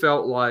really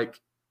felt like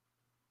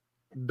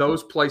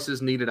those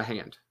places needed a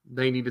hand.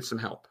 They needed some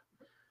help.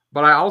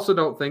 But I also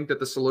don't think that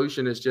the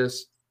solution is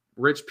just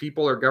rich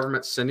people or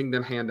government sending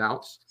them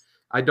handouts.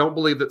 I don't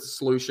believe that the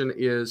solution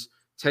is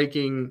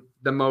taking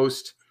the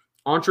most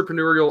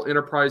entrepreneurial,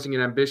 enterprising,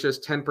 and ambitious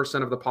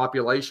 10% of the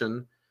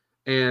population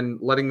and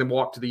letting them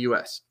walk to the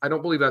US. I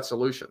don't believe that's a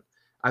solution.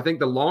 I think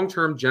the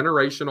long-term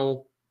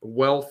generational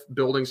wealth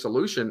building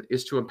solution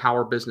is to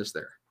empower business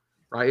there,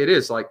 right? It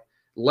is like,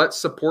 let's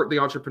support the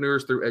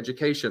entrepreneurs through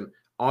education,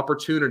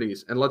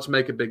 opportunities, and let's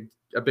make a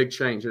big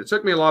change. And it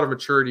took me a lot of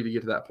maturity to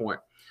get to that point.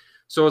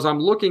 So as I'm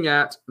looking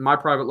at my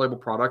private label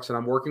products and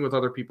I'm working with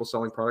other people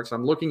selling products,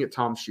 I'm looking at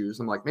Tom Shoes.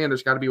 I'm like, man,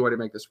 there's got to be a way to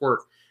make this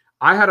work.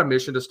 I had a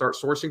mission to start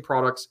sourcing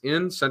products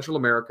in Central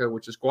America,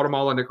 which is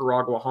Guatemala,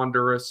 Nicaragua,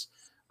 Honduras,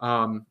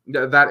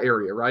 that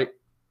area, right?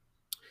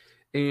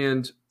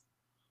 And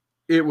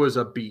it was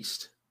a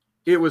beast.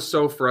 It was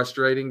so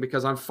frustrating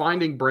because I'm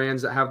finding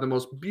brands that have the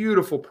most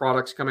beautiful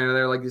products coming out of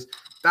there, like these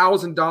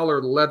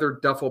 $1,000 leather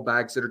duffel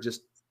bags that are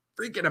just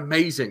freaking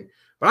amazing.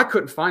 But I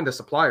couldn't find the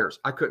suppliers.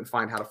 I couldn't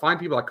find how to find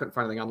people. I couldn't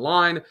find anything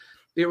online.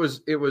 It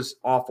was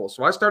awful.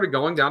 So I started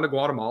going down to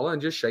Guatemala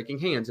and just shaking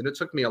hands. And it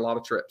took me a lot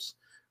of trips,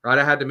 right?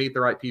 I had to meet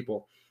the right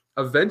people.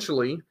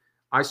 Eventually,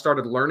 I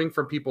started learning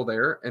from people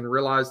there and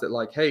realized that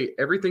like, hey,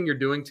 everything you're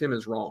doing, Tim,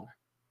 is wrong.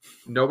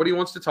 Nobody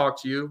wants to talk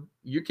to you.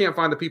 You can't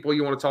find the people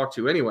you want to talk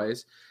to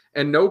anyways.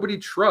 And nobody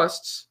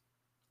trusts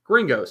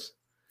gringos,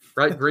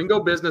 right? Gringo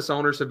business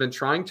owners have been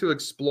trying to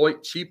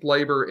exploit cheap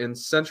labor in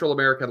Central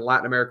America and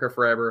Latin America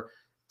forever.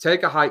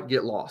 Take a hike,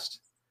 get lost.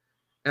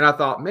 And I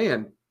thought,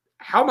 man,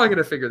 how am I going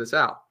to figure this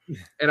out?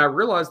 And I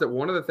realized that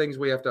one of the things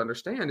we have to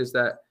understand is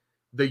that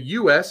the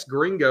US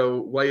gringo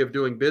way of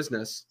doing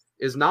business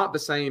is not the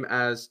same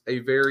as a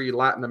very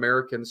Latin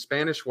American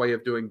Spanish way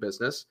of doing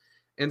business.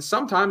 And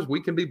sometimes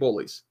we can be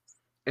bullies.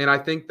 And I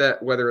think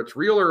that whether it's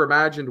real or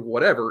imagined,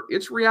 whatever,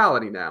 it's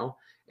reality now.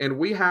 And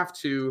we have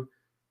to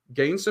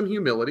gain some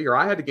humility, or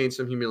I had to gain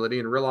some humility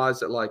and realize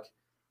that like,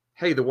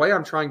 hey, the way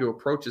I'm trying to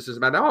approach this is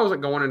bad. Now I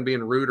wasn't going and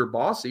being rude or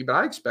bossy, but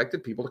I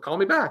expected people to call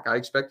me back. I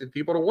expected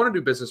people to want to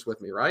do business with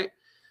me, right?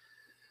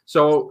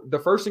 So the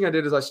first thing I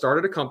did is I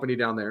started a company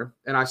down there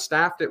and I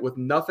staffed it with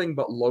nothing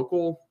but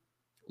local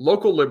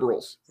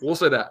liberals. We'll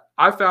say that.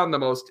 I found the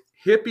most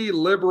hippie,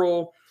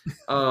 liberal,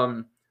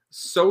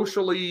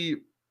 socially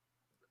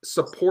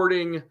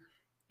supporting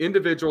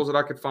individuals that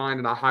I could find,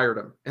 and I hired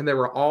them. And they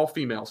were all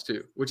females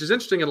too, which is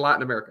interesting in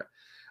Latin America.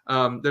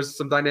 There's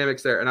some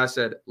dynamics there. And I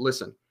said,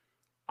 listen,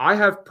 I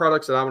have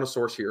products that I want to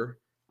source here.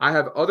 I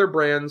have other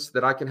brands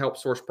that I can help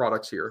source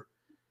products here,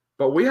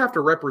 but we have to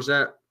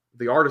represent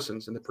the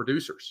artisans and the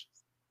producers.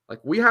 Like,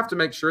 we have to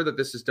make sure that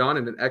this is done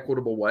in an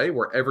equitable way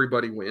where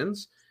everybody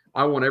wins.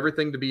 I want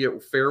everything to be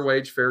at fair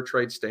wage, fair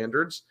trade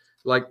standards.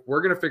 Like,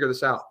 we're going to figure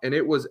this out. And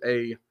it was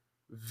a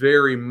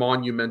very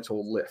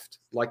monumental lift.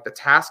 Like, the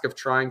task of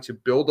trying to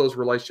build those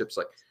relationships.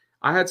 Like,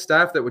 I had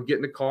staff that would get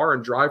in a car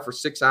and drive for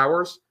 6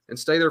 hours and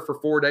stay there for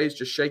 4 days,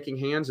 just shaking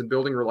hands and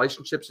building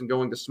relationships and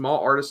going to small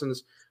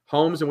artisans'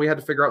 homes. And we had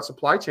to figure out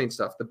supply chain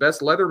stuff. The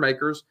best leather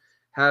makers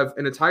have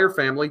an entire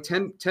family,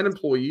 10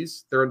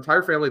 employees, their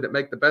entire family that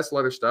make the best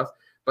leather stuff,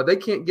 but they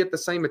can't get the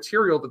same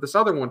material that this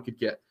other one could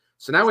get.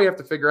 So now we have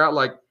to figure out,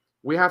 like,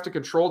 we have to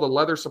control the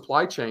leather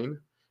supply chain.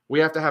 We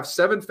have to have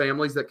 7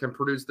 families that can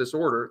produce this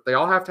order. They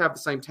all have to have the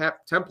same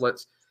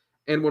templates.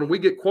 And when we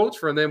get quotes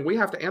from them, we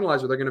have to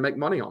analyze whether they're going to make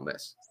money on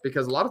this,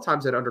 because a lot of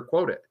times they'd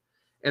underquote it.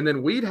 And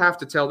then we'd have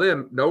to tell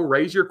them, no,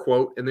 raise your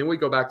quote. And then we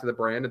go back to the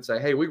brand and say,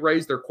 hey, we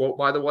raised their quote,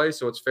 by the way,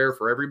 so it's fair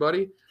for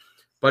everybody.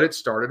 But it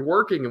started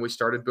working, and we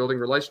started building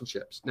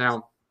relationships.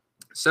 Now,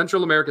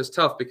 Central America is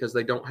tough because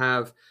they don't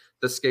have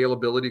the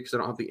scalability, because they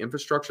don't have the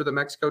infrastructure that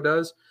Mexico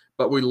does.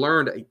 But we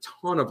learned a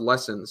ton of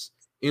lessons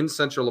in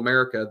Central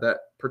America that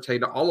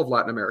pertain to all of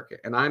Latin America.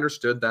 And I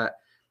understood that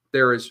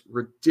there is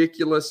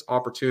ridiculous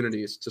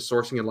opportunities to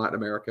sourcing in Latin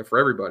America for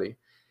everybody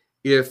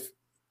if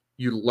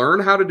you learn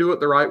how to do it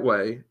the right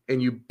way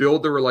and you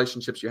build the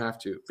relationships you have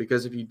to.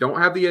 Because if you don't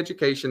have the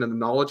education and the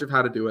knowledge of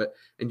how to do it,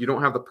 and you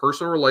don't have the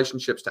personal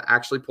relationships to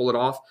actually pull it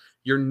off,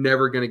 you're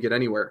never going to get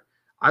anywhere.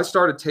 I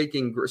started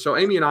so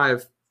Amy and I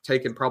have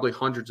taken probably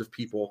hundreds of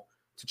people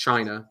to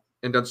China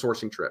and done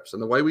sourcing trips.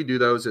 And the way we do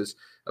those is,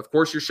 of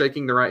course, you're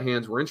shaking the right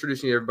hands. We're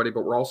introducing everybody,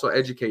 but we're also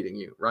educating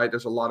you, right?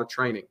 There's a lot of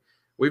training.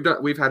 We've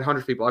had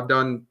hundreds of people. I've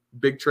done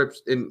big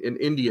trips in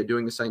India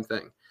doing the same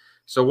thing.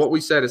 So what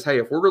we said is, hey,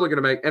 if we're really going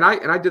to make, and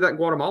I did that in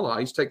Guatemala. I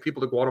used to take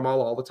people to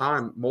Guatemala all the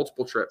time,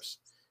 multiple trips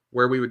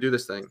where we would do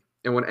this thing.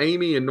 And when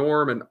Amy and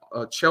Norm and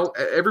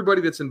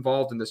everybody that's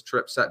involved in this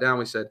trip sat down,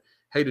 we said,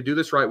 hey, to do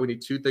this right, we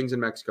need 2 things in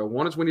Mexico.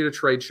 One is we need a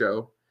trade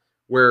show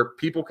where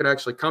people can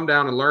actually come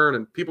down and learn,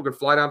 and people can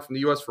fly down from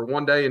the U.S. for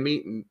 1 day and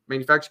meet, and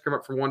manufacturers come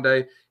up for 1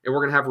 day, and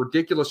we're going to have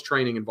ridiculous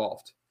training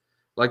involved.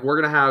 Like, we're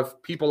going to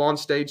have people on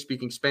stage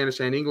speaking Spanish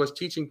and English,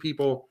 teaching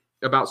people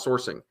about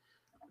sourcing.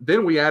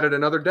 Then we added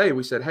another day.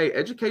 We said, hey,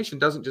 education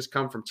doesn't just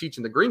come from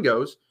teaching the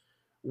gringos.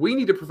 We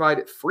need to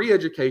provide free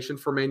education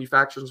for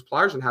manufacturers and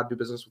suppliers on how to do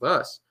business with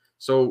us.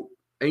 So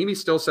Amy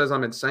still says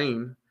I'm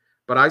insane,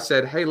 but I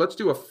said, hey, let's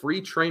do a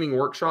free training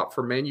workshop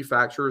for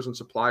manufacturers and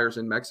suppliers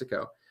in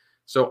Mexico.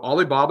 So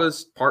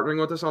Alibaba's partnering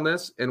with us on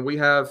this, and we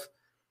have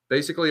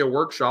basically a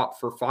workshop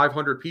for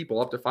 500 people,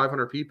 up to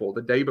 500 people,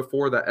 the day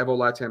before the Evo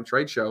Latam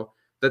trade show,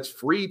 that's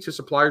free to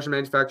suppliers and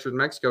manufacturers in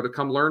Mexico to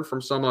come learn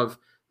from some of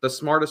the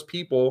smartest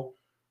people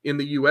in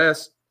the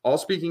U.S., all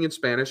speaking in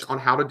Spanish, on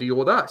how to deal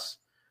with us,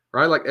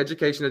 right? Like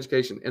education.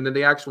 And then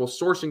the actual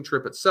sourcing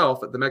trip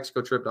itself at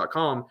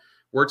themexicotrip.com,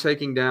 we're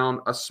taking down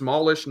a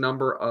smallish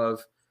number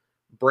of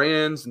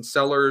brands and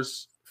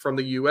sellers from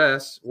the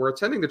U.S. We're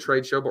attending the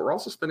trade show, but we're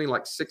also spending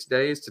like 6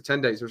 days to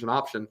 10 days. There's an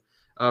option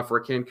for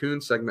a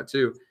Cancun segment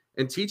too.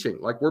 And teaching,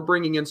 like, we're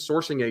bringing in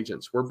sourcing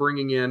agents. We're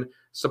bringing in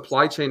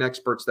supply chain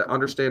experts that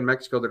understand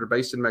Mexico, that are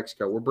based in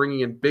Mexico. We're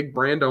bringing in big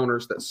brand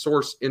owners that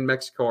source in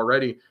Mexico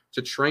already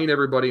to train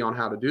everybody on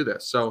how to do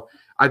this. So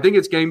I think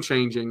it's game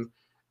changing,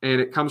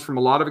 and it comes from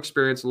a lot of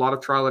experience, a lot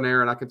of trial and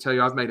error. And I can tell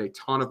you, I've made a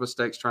ton of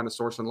mistakes trying to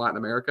source in Latin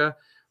America,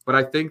 but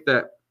I think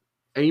that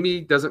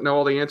Amy doesn't know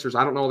all the answers.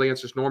 I don't know all the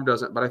answers. Norm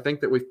doesn't, but I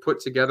think that we've put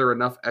together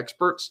enough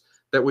experts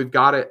that we've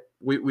got it.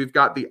 We've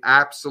got the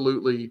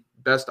absolutely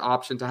best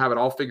option to have it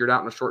all figured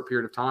out in a short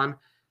period of time.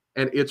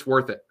 And it's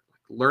worth it.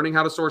 Learning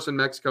how to source in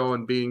Mexico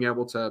and being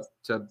able to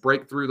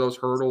break through those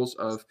hurdles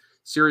of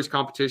serious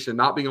competition,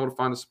 not being able to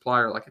find a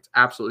supplier, like, it's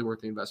absolutely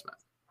worth the investment.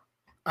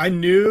 I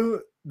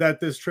knew that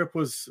this trip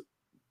was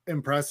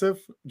impressive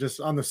just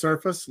on the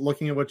surface,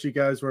 looking at what you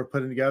guys were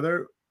putting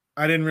together.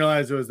 I didn't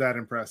realize it was that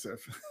impressive.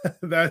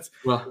 That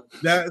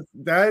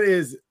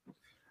is,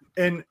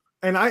 and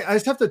I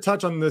just have to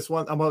touch on this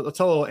one. I'll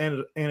tell a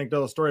little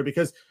anecdotal story,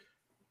 because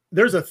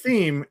there's a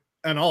theme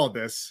in all of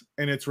this,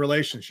 and it's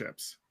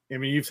relationships. I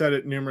mean, you've said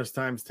it numerous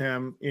times,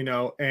 Tim,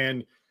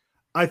 and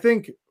I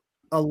think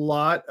a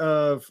lot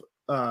of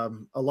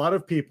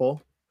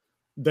people,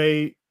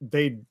 they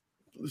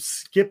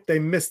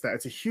miss that.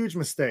 It's a huge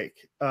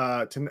mistake.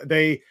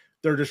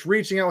 They're just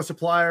reaching out with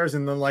suppliers,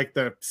 and then like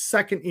the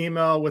second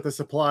email with a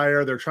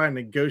supplier, they're trying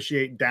to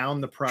negotiate down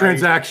the price.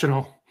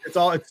 Transactional.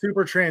 It's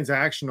super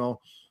transactional,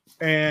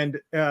 and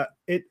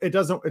it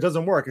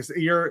doesn't work.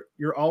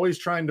 You're always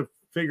trying to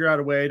figure out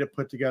a way to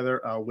put together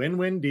a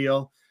win-win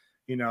deal.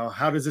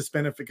 How does this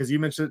benefit? Because you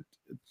mentioned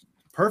it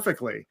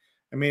perfectly.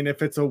 I mean,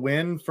 if it's a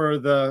win for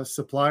the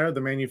supplier,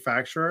 the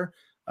manufacturer,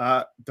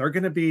 they're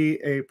going to be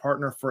a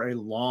partner for a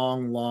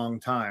long, long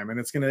time. And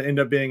it's going to end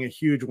up being a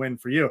huge win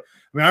for you. I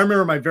mean, I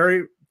remember my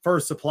very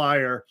first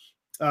supplier,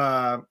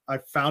 I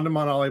found him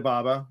on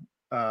Alibaba.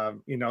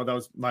 You know, that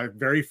was my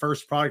very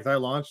first product I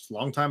launched a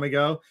long time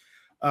ago.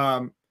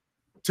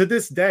 To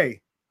this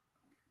day,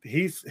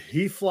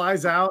 he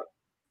flies out.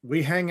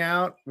 We hang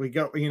out. We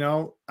go. You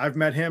know, I've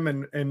met him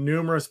in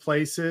numerous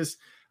places.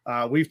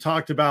 We've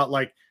talked about,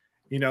 like,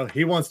 you know,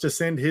 he wants to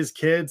send his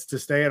kids to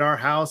stay at our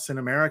house in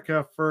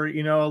America for,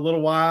 you know, a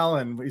little while,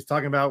 and he's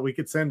talking about we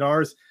could send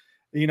ours,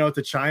 you know,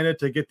 to China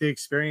to get the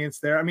experience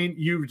there. I mean,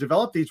 you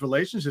develop these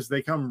relationships; they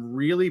become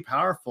really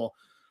powerful.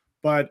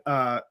 But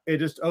it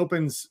just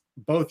opens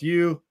both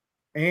you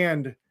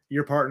and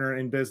your partner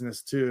in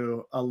business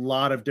to a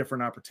lot of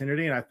different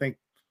opportunity. And I think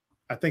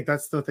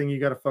that's the thing you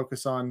got to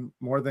focus on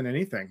more than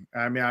anything.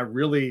 I mean, I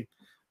really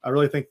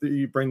think that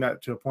you bring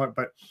that to a point.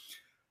 But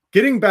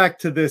getting back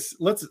to this,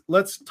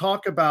 let's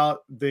talk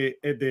about the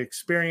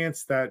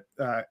experience that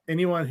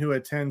anyone who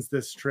attends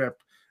this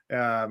trip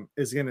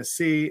is going to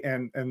see,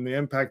 and the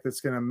impact that's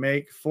going to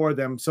make for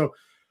them. So,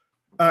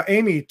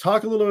 Amy,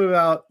 talk a little bit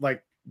about,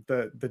 like,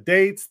 the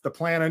dates, the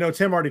plan. I know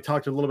Tim already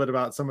talked a little bit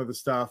about some of the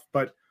stuff,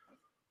 but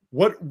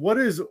what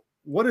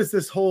does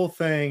this whole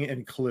thing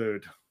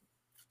include?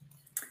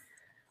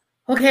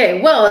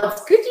 Okay, well,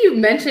 it's good you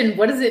mentioned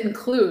what does it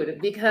include,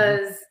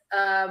 because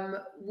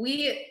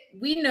we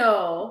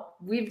know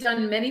we've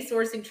done many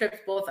sourcing trips,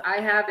 both I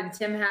have and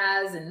Tim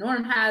has and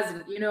Norm has,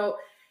 and, you know,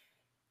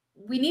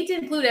 we need to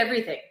include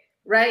everything,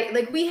 right?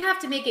 Like, we have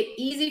to make it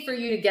easy for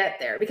you to get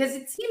there, because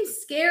it seems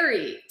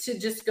scary to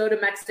just go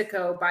to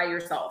Mexico by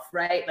yourself,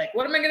 right? Like,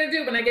 what am I going to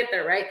do when I get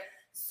there, right?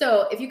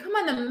 So if you come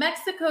on the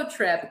Mexico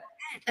trip,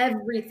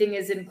 everything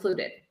is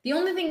included. The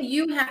only thing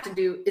you have to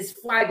do is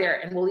fly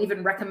there, and we'll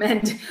even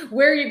recommend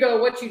where you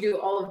go, what you do,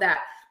 all of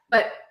that.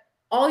 But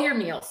all your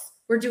meals,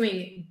 we're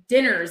doing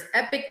dinners,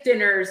 epic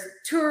dinners,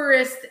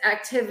 tourist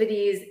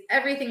activities,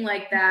 everything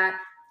like that.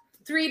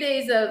 3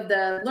 days of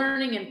the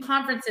learning and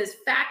conferences,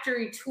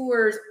 factory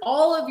tours,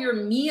 all of your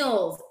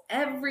meals,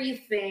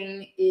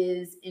 everything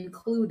is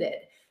included.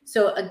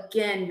 So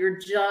again, you're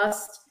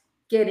just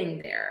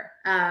getting there.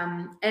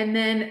 And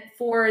then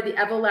for the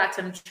Evo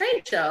LATAM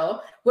trade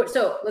show,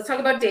 so let's talk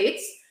about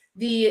dates.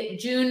 The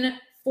June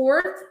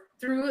 4th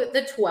through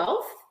the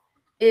 12th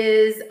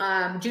is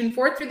June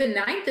 4th through the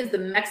 9th is the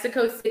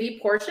Mexico City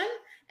portion,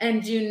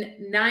 and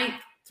June 9th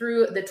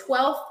through the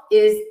 12th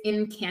is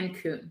in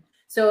Cancun.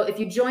 So if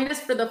you join us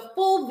for the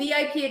full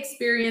VIP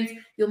experience,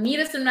 you'll meet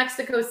us in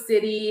Mexico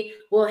City.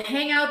 We'll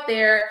hang out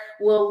there.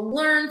 We'll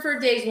learn for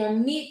days. We'll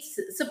meet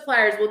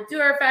suppliers. We'll do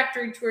our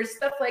factory tours,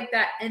 stuff like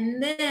that. And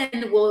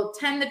then we'll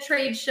attend the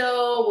trade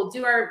show. We'll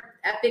do our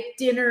epic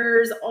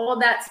dinners, all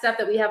that stuff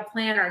that we have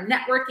planned, our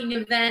networking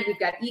event. We've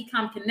got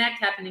Ecom Connect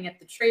happening at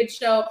the trade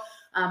show.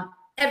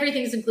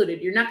 Everything's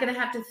included. You're not going to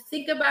have to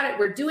think about it.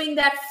 We're doing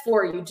that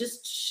for you.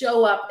 Just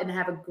show up and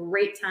have a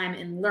great time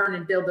and learn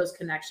and build those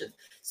connections.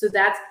 So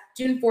that's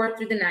June 4th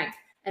through the 9th.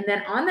 And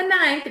then on the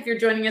 9th, if you're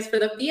joining us for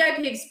the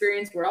VIP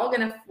experience, we're all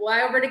going to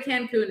fly over to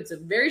Cancun. It's a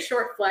very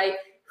short flight.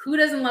 Who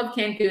doesn't love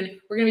Cancun?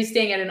 We're going to be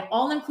staying at an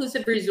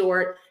all-inclusive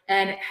resort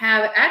and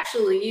have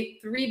actually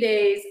 3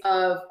 days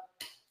of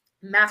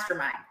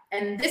mastermind.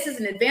 And this is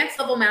an advanced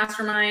level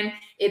mastermind.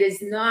 It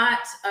is not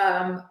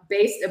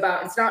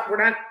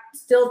we're not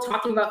still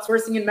talking about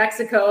sourcing in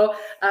Mexico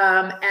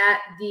at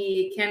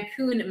the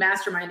Cancun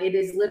mastermind. It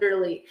is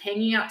literally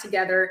hanging out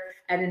together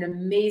at an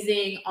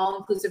amazing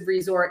all-inclusive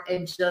resort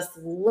and just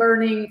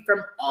learning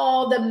from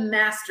all the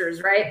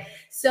masters, right?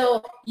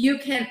 So you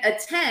can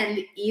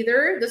attend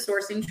either the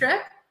sourcing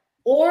trip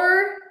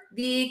or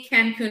the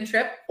Cancun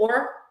trip,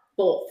 or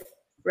both,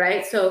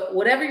 right? So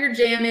whatever your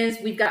jam is,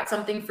 we've got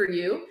something for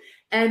you.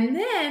 And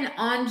then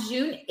on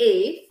June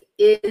 8th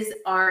is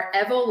our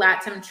Evo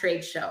LATAM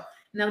trade show.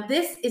 Now,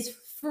 this is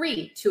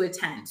free to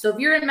attend. So if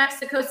you're in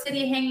Mexico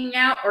City hanging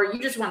out, or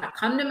you just want to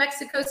come to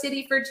Mexico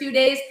City for 2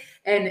 days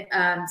and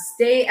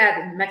stay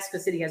at Mexico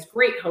City has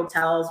great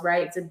hotels,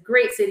 right? It's a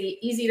great city,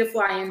 easy to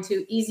fly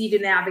into, easy to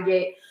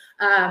navigate.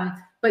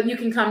 But you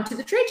can come to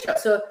the trade show.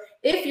 So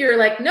if you're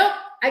like, nope,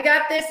 I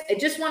got this, I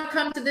just want to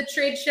come to the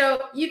trade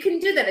show, you can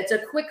do that. It's a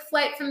quick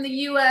flight from the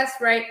US,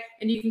 right?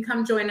 And you can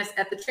come join us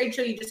at the trade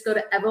show. You just go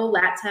to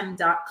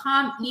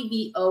evolatam.com,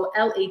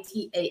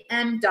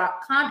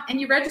 evolatam.com,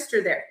 and you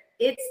register there.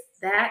 It's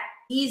that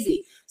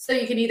easy. So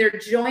you can either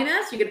join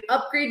us, you can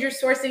upgrade your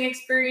sourcing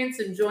experience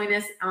and join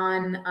us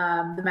on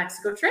the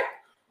Mexico trip,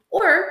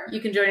 or you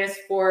can join us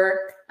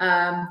for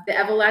the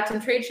Evo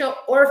LATAM trade show,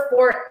 or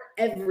for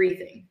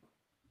everything.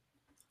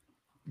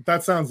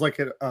 That sounds like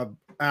an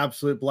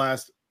absolute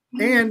blast.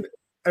 And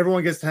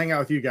everyone gets to hang out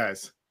with you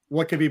guys.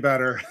 What could be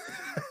better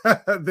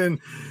than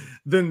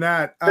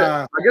that?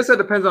 I guess that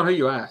depends on who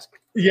you ask.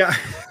 Yeah.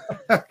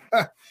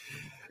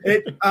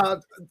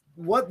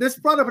 This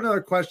brought up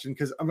another question,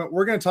 because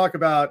we're going to talk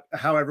about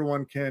how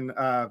everyone can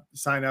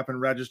sign up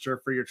and register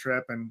for your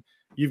trip. And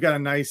you've got a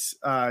nice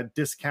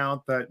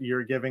discount that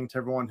you're giving to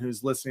everyone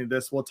who's listening to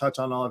this. We'll touch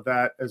on all of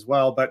that as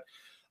well. But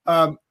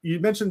you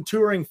mentioned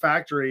touring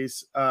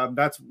factories.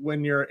 That's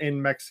when you're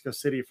in Mexico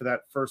City for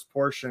that first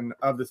portion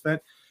of this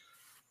event.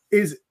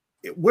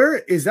 Where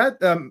is that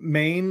the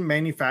main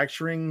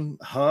manufacturing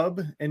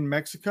hub in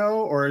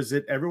Mexico, or is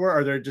it everywhere?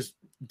 Are there just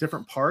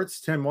different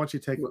parts? Tim, why don't you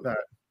take that?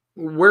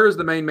 Where is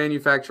the main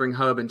manufacturing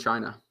hub in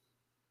China?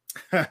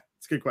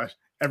 It's a good question.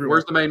 Everywhere.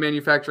 Where's the main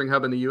manufacturing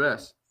hub in the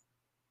US?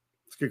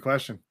 It's a good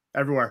question.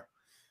 Everywhere.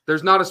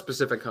 There's not a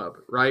specific hub,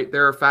 right?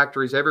 There are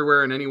factories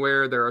everywhere and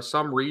anywhere. There are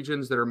some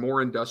regions that are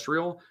more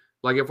industrial.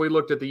 Like if we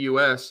looked at the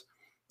US,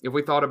 if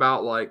we thought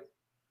about like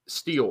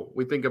steel,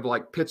 we think of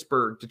like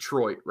Pittsburgh,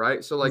 Detroit,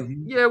 right? So like,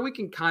 yeah, we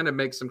can kind of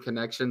make some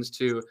connections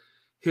to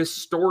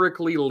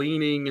historically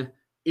leaning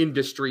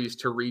industries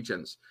to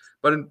regions.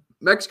 But in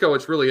Mexico,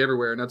 it's really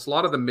everywhere. And it's a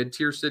lot of the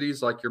mid-tier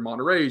cities like your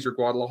Monterreys, your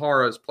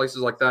Guadalajaras, places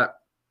like that.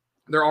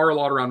 There are a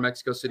lot around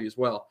Mexico City as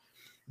well.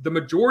 The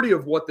majority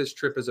of what this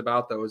trip is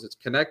about, though, is it's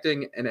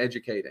connecting and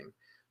educating.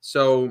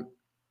 So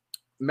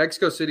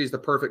Mexico City is the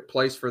perfect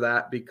place for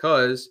that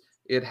because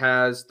it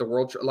has the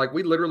world. Like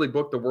we literally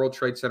booked the World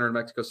Trade Center in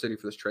Mexico City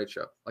for this trade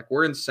show. Like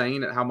we're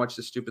insane at how much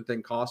this stupid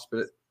thing costs,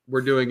 but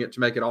we're doing it to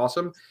make it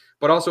awesome.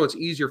 But also it's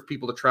easier for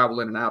people to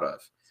travel in and out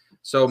of.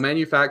 So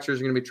manufacturers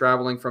are going to be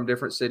traveling from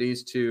different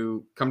cities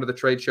to come to the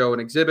trade show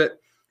and exhibit.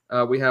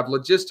 We have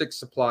logistics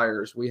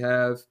suppliers. We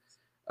have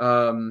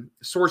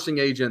sourcing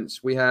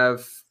agents. We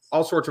have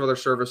all sorts of other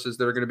services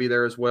that are going to be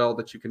there as well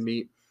that you can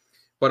meet.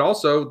 But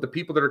also the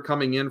people that are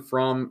coming in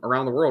from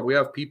around the world. We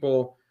have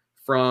people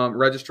from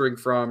registering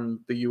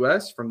from the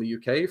US, from the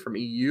UK, from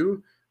EU.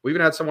 We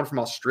even had someone from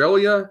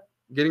Australia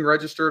getting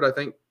registered. I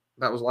think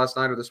that was last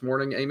night or this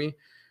morning, Amy.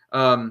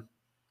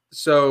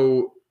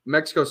 So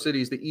Mexico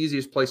City is the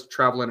easiest place to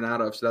travel in and out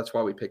of. So that's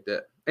why we picked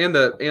it. And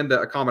the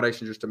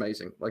accommodation is just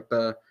amazing. Like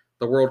the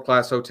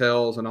world-class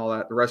hotels and all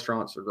that. The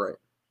restaurants are great.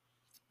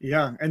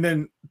 Yeah. And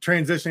then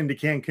transitioning to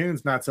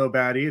Cancun's not so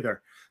bad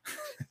either.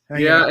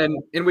 Yeah.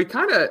 And we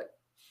kind of,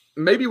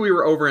 maybe we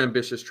were over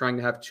ambitious trying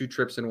to have 2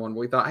 trips in one.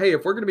 We thought, hey,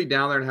 if we're going to be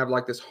down there and have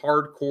like this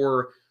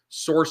hardcore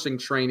sourcing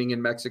training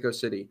in Mexico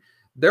City,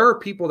 there are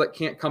people that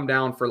can't come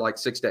down for like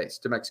 6 days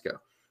to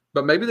Mexico,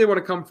 but maybe they want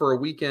to come for a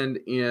weekend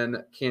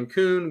in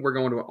Cancun. We're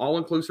going to an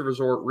all-inclusive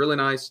resort, really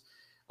nice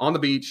on the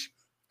beach.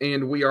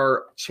 And we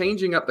are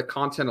changing up the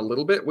content a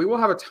little bit. We will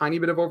have a tiny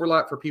bit of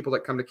overlap for people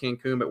that come to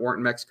Cancun but weren't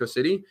in Mexico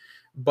City.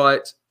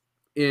 But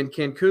in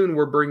Cancun,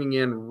 we're bringing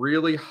in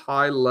really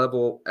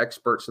high-level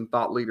experts and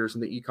thought leaders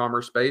in the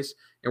e-commerce space,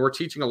 and we're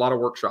teaching a lot of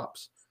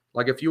workshops.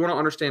 Like if you want to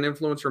understand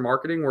influencer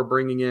marketing, we're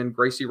bringing in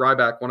Gracie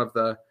Ryback, one of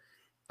the,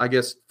 I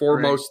guess,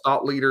 foremost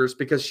thought leaders,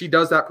 because she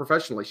does that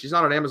professionally. She's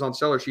not an Amazon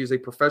seller. She's a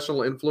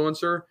professional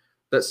influencer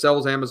that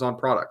sells Amazon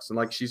products. And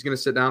like she's going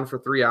to sit down for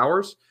 3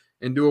 hours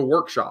and do a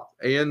workshop.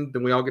 And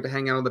then we all get to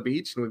hang out on the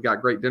beach, and we've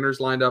got great dinners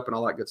lined up and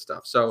all that good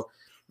stuff. So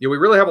yeah, we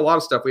really have a lot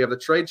of stuff. We have the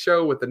trade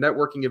show with the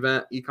networking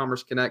event,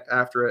 e-commerce connect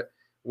after it.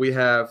 We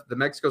have the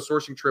Mexico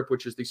sourcing trip,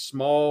 which is the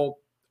small,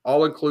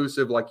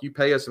 all-inclusive, like you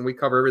pay us and we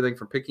cover everything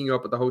from picking you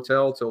up at the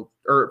hotel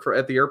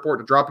at the airport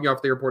to dropping you off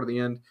at the airport at the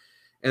end.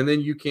 And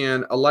then you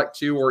can elect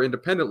to or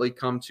independently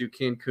come to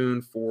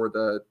Cancun for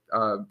the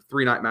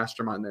 3-night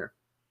mastermind there.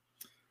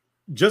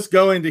 Just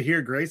going to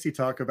hear Gracie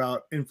talk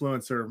about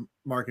influencer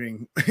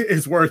marketing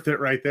is worth it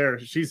right there.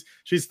 She's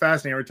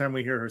fascinating every time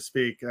we hear her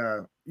speak.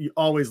 You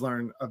always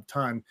learn a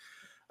ton.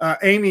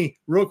 Amy,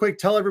 real quick,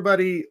 tell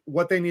everybody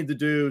what they need to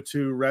do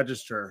to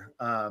register,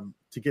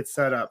 to get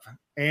set up,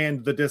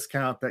 and the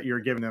discount that you're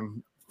giving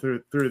them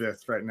through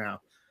this right now.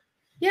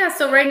 Yeah,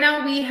 so right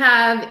now we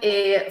have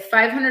a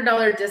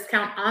 $500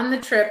 discount on the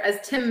trip.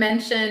 As Tim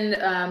mentioned,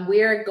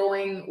 we are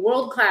going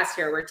world-class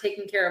here. We're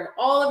taking care of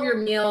all of your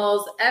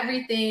meals,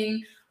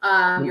 everything.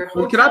 Your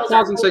hotels. Can I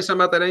pause and say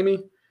something about that, Amy?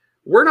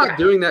 We're not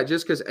doing that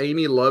just because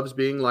Amy loves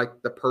being like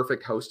the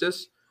perfect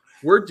hostess.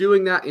 We're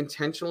doing that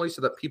intentionally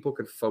so that people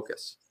can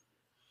focus.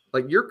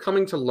 Like you're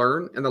coming to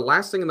learn, and the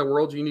last thing in the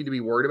world you need to be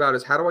worried about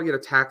is how do I get a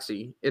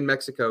taxi in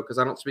Mexico because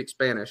I don't speak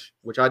Spanish,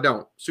 which I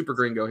don't. Super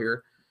gringo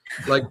here.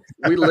 Like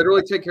we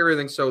literally take care of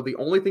everything. So the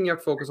only thing you have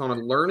to focus on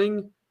is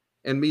learning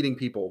and meeting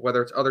people,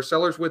 whether it's other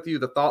sellers with you,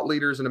 the thought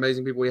leaders and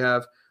amazing people we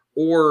have,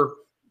 or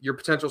your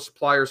potential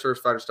supplier, service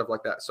provider, stuff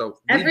like that. So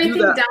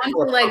everything down to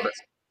like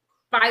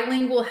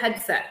bilingual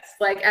headsets,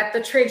 like at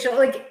the trade show,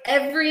 like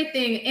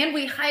everything. And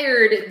we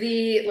hired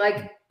the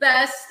like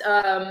best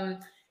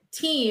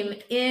team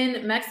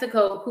in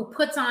Mexico who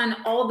puts on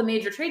all the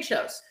major trade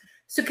shows.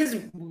 So, because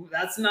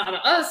that's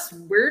not us,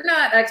 we're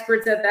not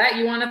experts at that.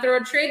 You want to throw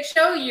a trade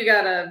show, you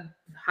got to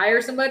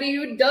hire somebody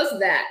who does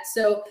that.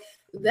 So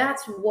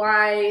that's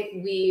why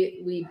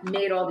we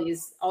made all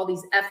these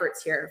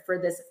efforts here for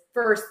this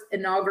first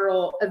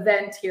inaugural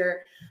event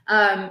here.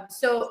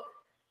 So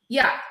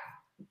yeah,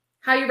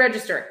 how you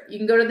register. You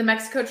can go to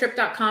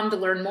themexicotrip.com to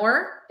learn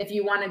more. If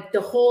you wanted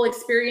the whole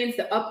experience,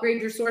 to upgrade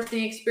your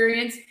sourcing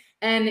experience,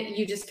 and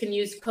you just can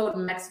use code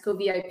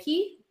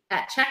MEXICOVIP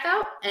at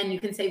checkout, and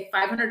you can save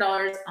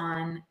 $500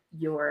 on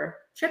your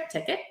trip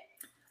ticket.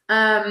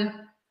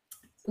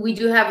 We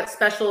do have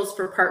specials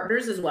for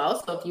partners as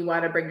well. So if you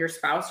want to bring your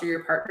spouse or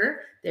your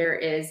partner, there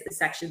is a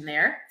section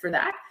there for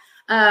that.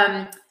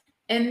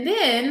 And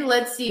then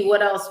let's see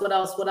what else.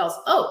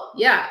 Oh,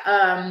 yeah.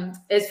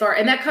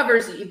 And that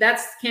covers,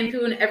 that's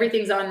Cancun.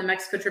 Everything's on the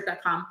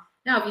mexicotrip.com.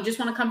 Now, if you just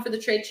want to come for the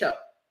trade show,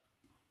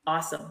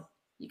 awesome.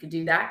 You can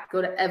do that.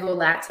 Go to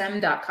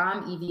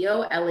evolatam.com,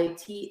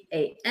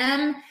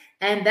 EVOLATAM,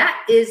 and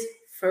that is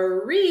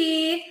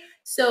free.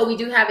 So we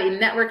do have a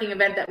networking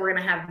event that we're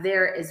going to have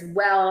there as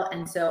well.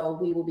 And so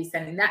we will be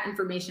sending that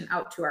information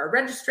out to our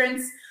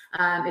registrants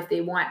if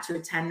they want to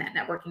attend that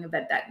networking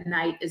event that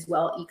night as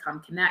well,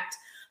 Ecom Connect.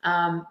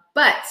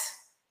 But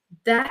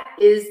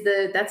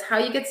that's how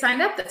you get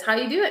signed up. That's how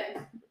you do it.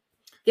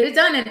 Get it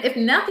done. And if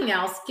nothing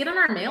else, get on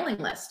our mailing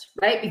list,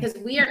 right? Because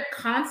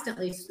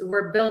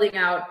we're building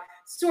out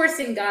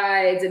sourcing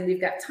guides and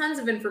we've got tons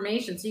of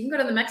information. So you can go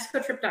to the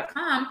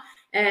mexicotrip.com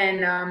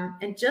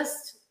and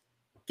just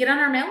get on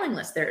our mailing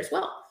list there as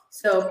well.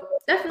 So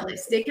definitely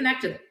stay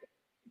connected.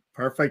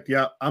 Perfect.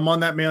 Yeah, I'm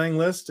on that mailing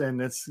list,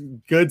 and it's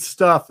good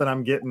stuff that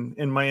I'm getting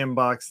in my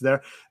inbox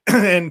there.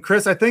 And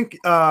Chris, I think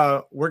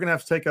we're gonna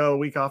have to take a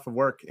week off of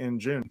work in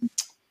June.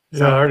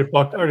 So, yeah, I already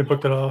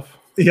booked it off.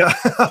 Yeah,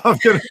 I'm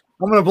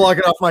gonna block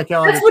it off my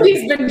calendar. That's what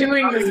he's been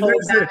doing this whole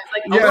time.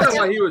 I wonder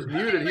why he was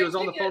muted. He was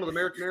on the phone with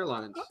American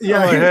Airlines.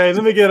 Yeah, hey,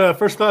 let me get a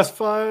first class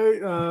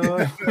flight.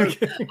 I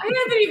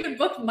haven't even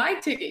booked my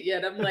ticket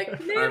yet. I'm like,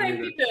 man, I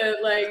need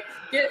to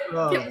get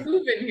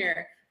moving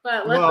here.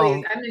 But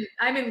luckily,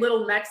 I'm in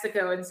Little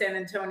Mexico in San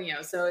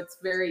Antonio, so it's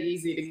very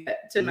easy to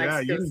get to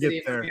Mexico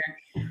City from here.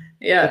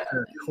 Yeah,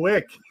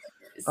 quick.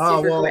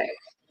 Quick.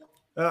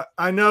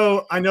 I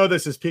know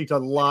this has piqued a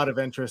lot of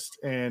interest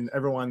in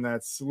everyone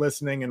that's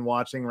listening and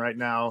watching right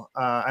now.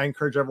 I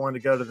encourage everyone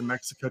to go to the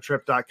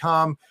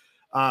mexicotrip.com,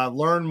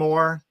 learn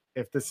more.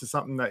 If this is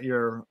something that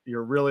you're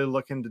really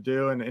looking to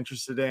do and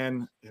interested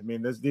in, I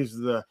mean, these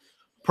are the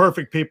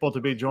perfect people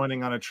to be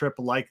joining on a trip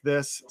like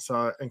this. So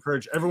I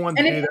encourage everyone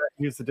to do that.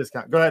 Use the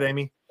discount. Go ahead,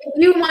 Amy. If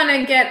you want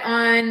to get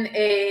on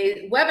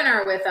a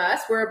webinar with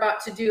us, we're about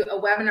to do a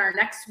webinar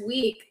next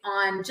week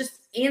on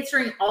just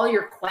answering all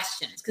your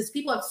questions, because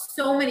people have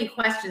so many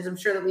questions I'm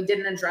sure that we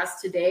didn't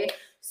address today.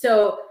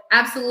 So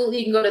absolutely,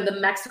 you can go to the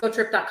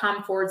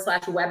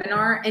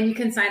mexicotrip.com/webinar and you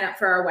can sign up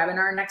for our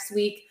webinar next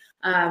week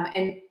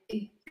and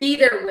be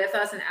there with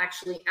us and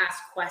actually ask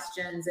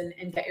questions and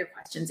get your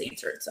questions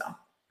answered. So.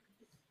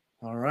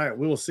 All right.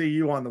 We will see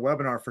you on the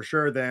webinar for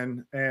sure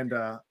then. And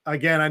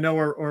again, I know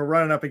we're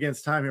running up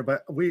against time here,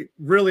 but we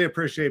really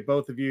appreciate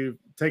both of you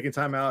taking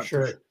time out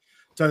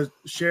to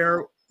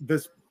share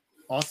this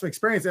awesome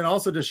experience and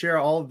also to share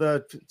all of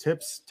the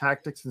tips,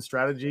 tactics, and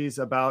strategies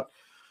about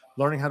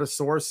learning how to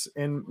source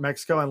in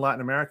Mexico and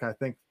Latin America. I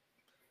think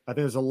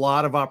there's a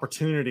lot of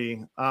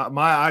opportunity.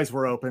 My eyes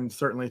were opened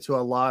certainly to a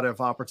lot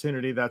of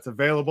opportunity that's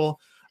available,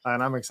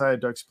 and I'm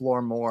excited to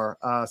explore more.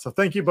 So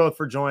thank you both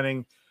for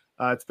joining.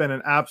 It's been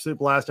an absolute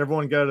blast.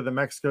 Everyone go to the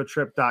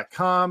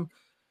mexicotrip.com,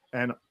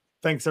 and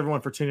thanks everyone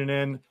for tuning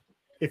in.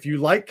 If you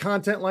like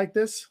content like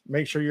this,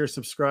 make sure you're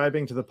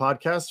subscribing to the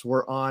podcast.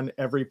 We're on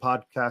every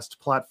podcast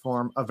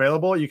platform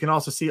available. You can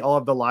also see all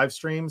of the live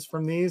streams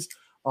from these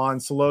on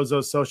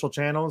Solozo's social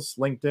channels,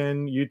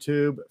 LinkedIn,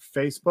 YouTube,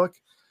 Facebook.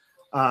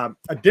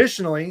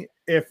 Additionally,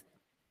 if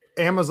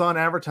Amazon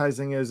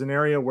advertising is an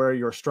area where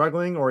you're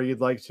struggling or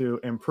you'd like to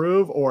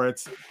improve, or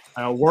it's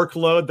a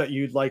workload that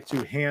you'd like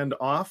to hand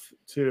off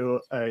to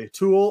a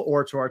tool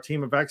or to our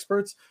team of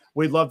experts,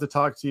 we'd love to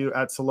talk to you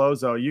at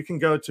Solozo. You can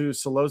go to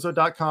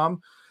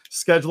solozo.com,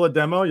 schedule a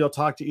demo. You'll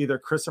talk to either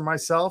Chris or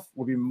myself.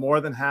 We'll be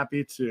more than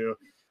happy to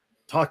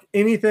talk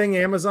anything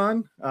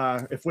Amazon.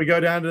 If we go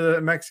down to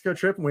the Mexico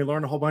trip and we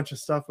learn a whole bunch of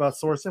stuff about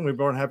sourcing, we're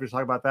more than happy to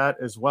talk about that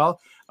as well.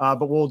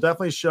 But we'll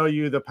definitely show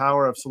you the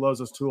power of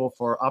Solozo's tool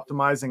for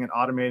optimizing and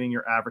automating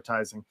your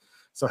advertising.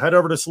 So head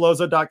over to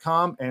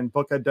solozo.com and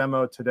book a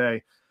demo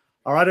today.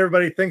 All right,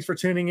 everybody. Thanks for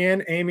tuning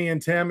in. Amy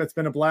and Tim, it's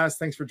been a blast.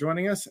 Thanks for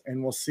joining us,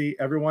 and we'll see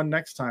everyone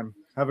next time.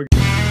 Have a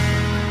good